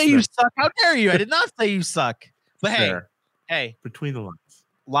not say you suck. How dare you? I did not say you suck. But hey, between the lines,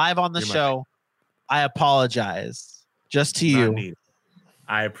 live on the show, I apologize just to you.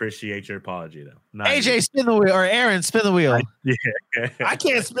 I appreciate your apology, though. AJ, spin the wheel, or Aaron, spin the wheel. I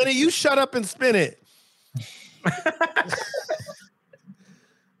can't spin it. You shut up and spin it.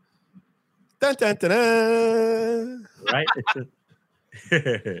 Dun, dun, dun, dun. Right?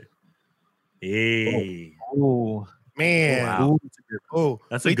 Hey. Oh man. Wow.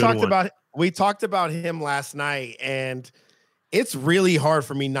 That's a good one. We talked about him last night, and it's really hard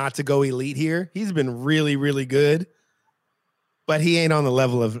for me not to go elite here. He's been really, really good, but he ain't on the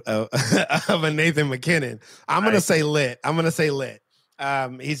level of a Nathan McKinnon. I'm gonna say lit.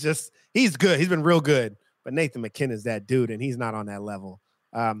 He's good. He's been real good, but Nathan McKinnon's that dude, and he's not on that level.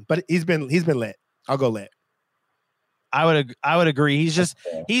 But he's been lit. I'll go lit. I would agree. He's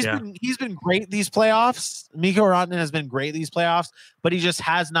been great these playoffs. Mikko Rantanen has been great these playoffs, but he's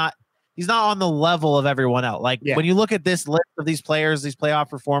not on the level of everyone else. When you look at this list of these players, these playoff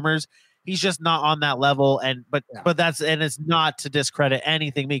performers, He's just not on that level. And but it's not to discredit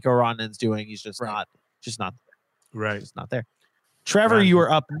anything Mikko Rantanen's doing. He's just not right. Just not there. Trevor, you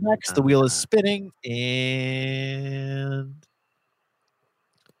are up next. The wheel is spinning, and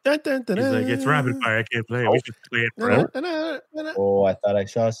Dun, dun, dun, he's like, it's rapid fire. I can't play it. We should play it forever. Oh, I thought I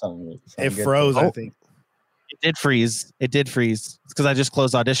saw something. It froze, I think. It did freeze. It's because I just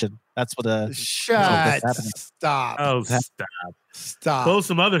closed audition. That's what Stop. Oh, stop. Close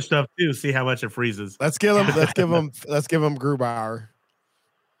some other stuff too. See how much it freezes. Let's give him Grubauer.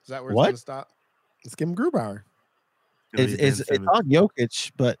 Is that where it's gonna stop? Let's give him Grubauer. It's on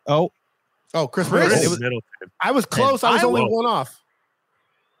Jokic, but Chris Middleton. I was close. I was only one off.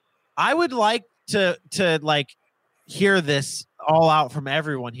 I would like to hear this all out from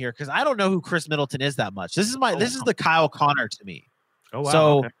everyone here because I don't know who Chris Middleton is that much. This is the Kyle Connor to me. Oh wow.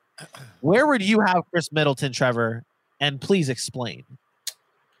 So where would you have Chris Middleton, Trevor? And please explain.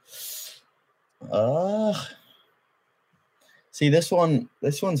 See, this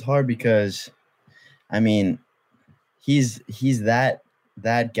one's hard because I mean he's that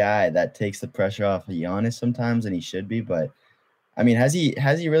guy that takes the pressure off of Giannis sometimes, and he should be, but I mean, has he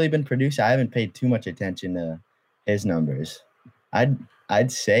really been producing? I haven't paid too much attention to his numbers.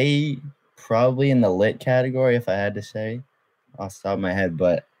 I'd say probably in the lit category if I had to say off the top of my head,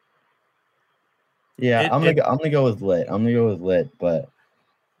 but yeah, I'm gonna go with lit. But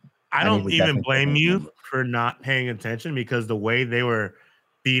I don't even blame you for not paying attention because the way they were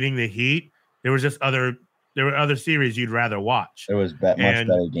beating the Heat, there were other series you'd rather watch. There was much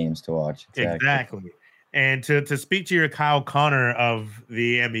better games to watch. Exactly. And to speak to your Kyle Connor of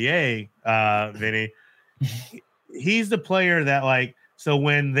the NBA, Vinny, he's the player that so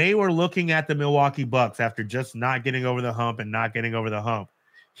when they were looking at the Milwaukee Bucks after just not getting over the hump,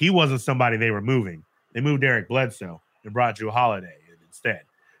 he wasn't somebody they were moving. They moved Eric Bledsoe and brought Drew Holiday instead.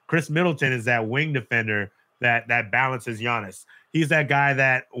 Chris Middleton is that wing defender that balances Giannis. He's that guy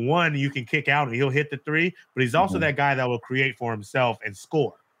that, one, you can kick out and he'll hit the three, but he's also that guy that will create for himself and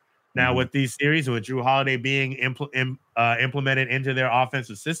score. Now, with these series, with Drew Holiday being implemented into their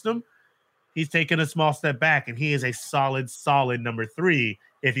offensive system, he's taken a small step back, and he is a solid number 3,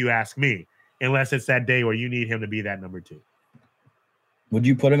 if you ask me, unless it's that day where you need him to be that number 2. Would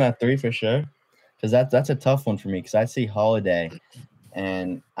you put him at 3 for sure? Because that's a tough one for me because I see Holiday,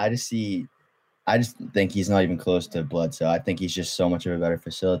 and I just think he's not even close to Bledsoe. I think he's just so much of a better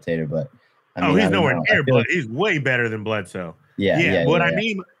facilitator. But he's nowhere near Bledsoe. He's way better than Bledsoe. Yeah. What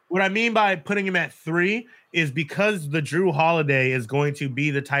I mean by putting him at 3 is because the Drew Holiday is going to be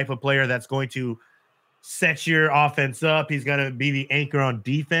the type of player that's going to set your offense up. He's going to be the anchor on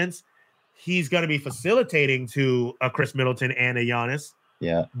defense. He's going to be facilitating to a Chris Middleton and a Giannis.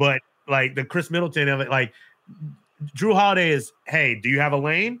 Yeah. But the Chris Middleton of it, Drew Holiday is, hey, do you have a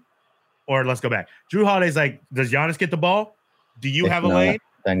lane? Or let's go back. Drew Holiday's does Giannis get the ball? Do you have a lane?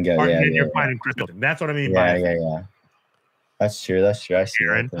 Then go. Then you're finding Chris Middleton. That's what I mean by it. Yeah. That's true. I see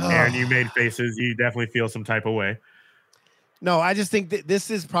Aaron, you made faces. You definitely feel some type of way. No, I just think that this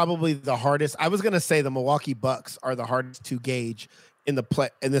is probably the hardest. I was going to say the Milwaukee Bucks are the hardest to gauge in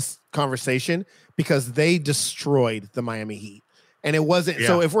this conversation because they destroyed the Miami Heat. And it wasn't. Yeah.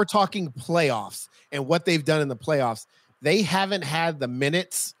 So if we're talking playoffs and what they've done in the playoffs, they haven't had the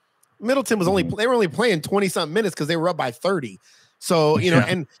minutes. Middleton was they were only playing 20 something minutes because they were up by 30. So,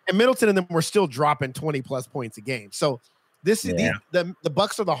 and Middleton and them were still dropping 20 plus points a game. So this is the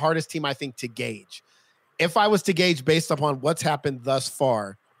Bucks are the hardest team, I think, to gauge. If I was to gauge based upon what's happened thus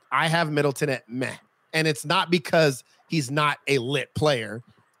far, I have Middleton at meh. And it's not because he's not a lit player,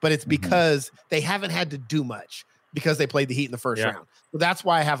 but it's because they haven't had to do much because they played the Heat in the first round. So that's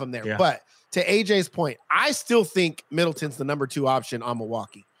why I have him there. Yeah. But to AJ's point, I still think Middleton's the number 2 option on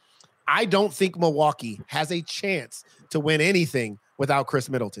Milwaukee. I don't think Milwaukee has a chance to win anything without Chris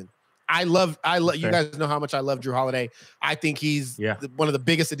Middleton. I love you guys know how much I love Drew Holiday. I think he's one of the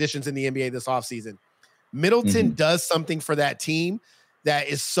biggest additions in the NBA this offseason. Middleton does something for that team that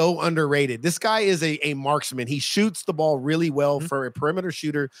is so underrated. This guy is a marksman. He shoots the ball really well for a perimeter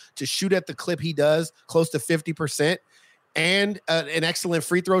shooter to shoot at the clip he does, close to 50%, and an excellent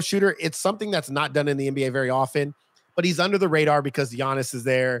free throw shooter. It's something that's not done in the NBA very often, but he's under the radar because Giannis is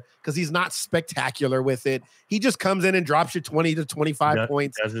there, because he's not spectacular with it. He just comes in and drops you 20 to 25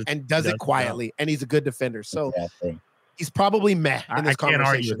 points and does it quietly, and he's a good defender. So he's probably meh in this conversation. I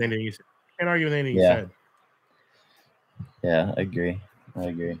can't argue with anything you said. Yeah, I agree.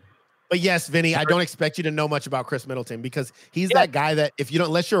 But yes, Vinny, I don't expect you to know much about Chris Middleton because he's that guy that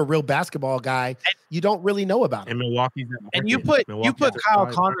unless you're a real basketball guy, you don't really know about him. And Milwaukee's and you put Kyle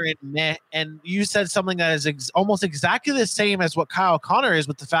Connor in meh, and you said something that is almost exactly the same as what Kyle Connor is,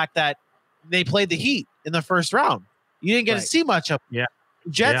 with the fact that they played the Heat in the first round. You didn't get to see much of them. Yeah.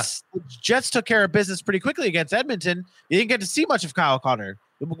 Jets took care of business pretty quickly against Edmonton. You didn't get to see much of Kyle Connor.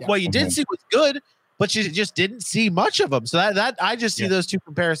 What you did see was good, but you just didn't see much of him. So that I just see those two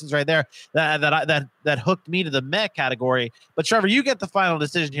comparisons right there that hooked me to the meh category. But Trevor, you get the final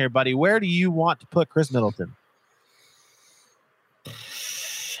decision here, buddy. Where do you want to put Chris Middleton?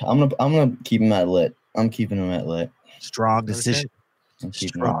 I'm gonna keep him at lit. I'm keeping him at lit. Strong decision. I'm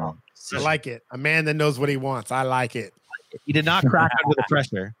keeping him at I like it. A man that knows what he wants. I like it. He did not crack under the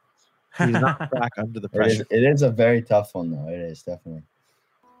pressure. He did not crack under the pressure. It is a very tough one, though. It is, definitely.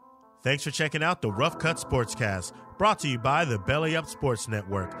 Thanks for checking out the Rough Cut Sportscast, brought to you by the Belly Up Sports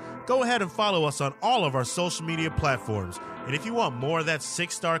Network. Go ahead and follow us on all of our social media platforms. And if you want more of that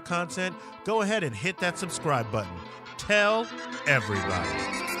 6-star content, go ahead and hit that subscribe button. Tell everybody.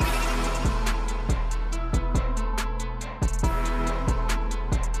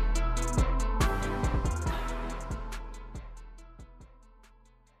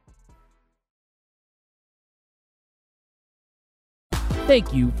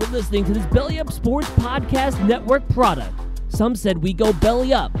 Thank you for listening to this Belly Up Sports Podcast Network product. Some said we go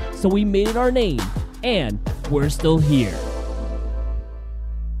belly up, so we made it our name, and we're still here.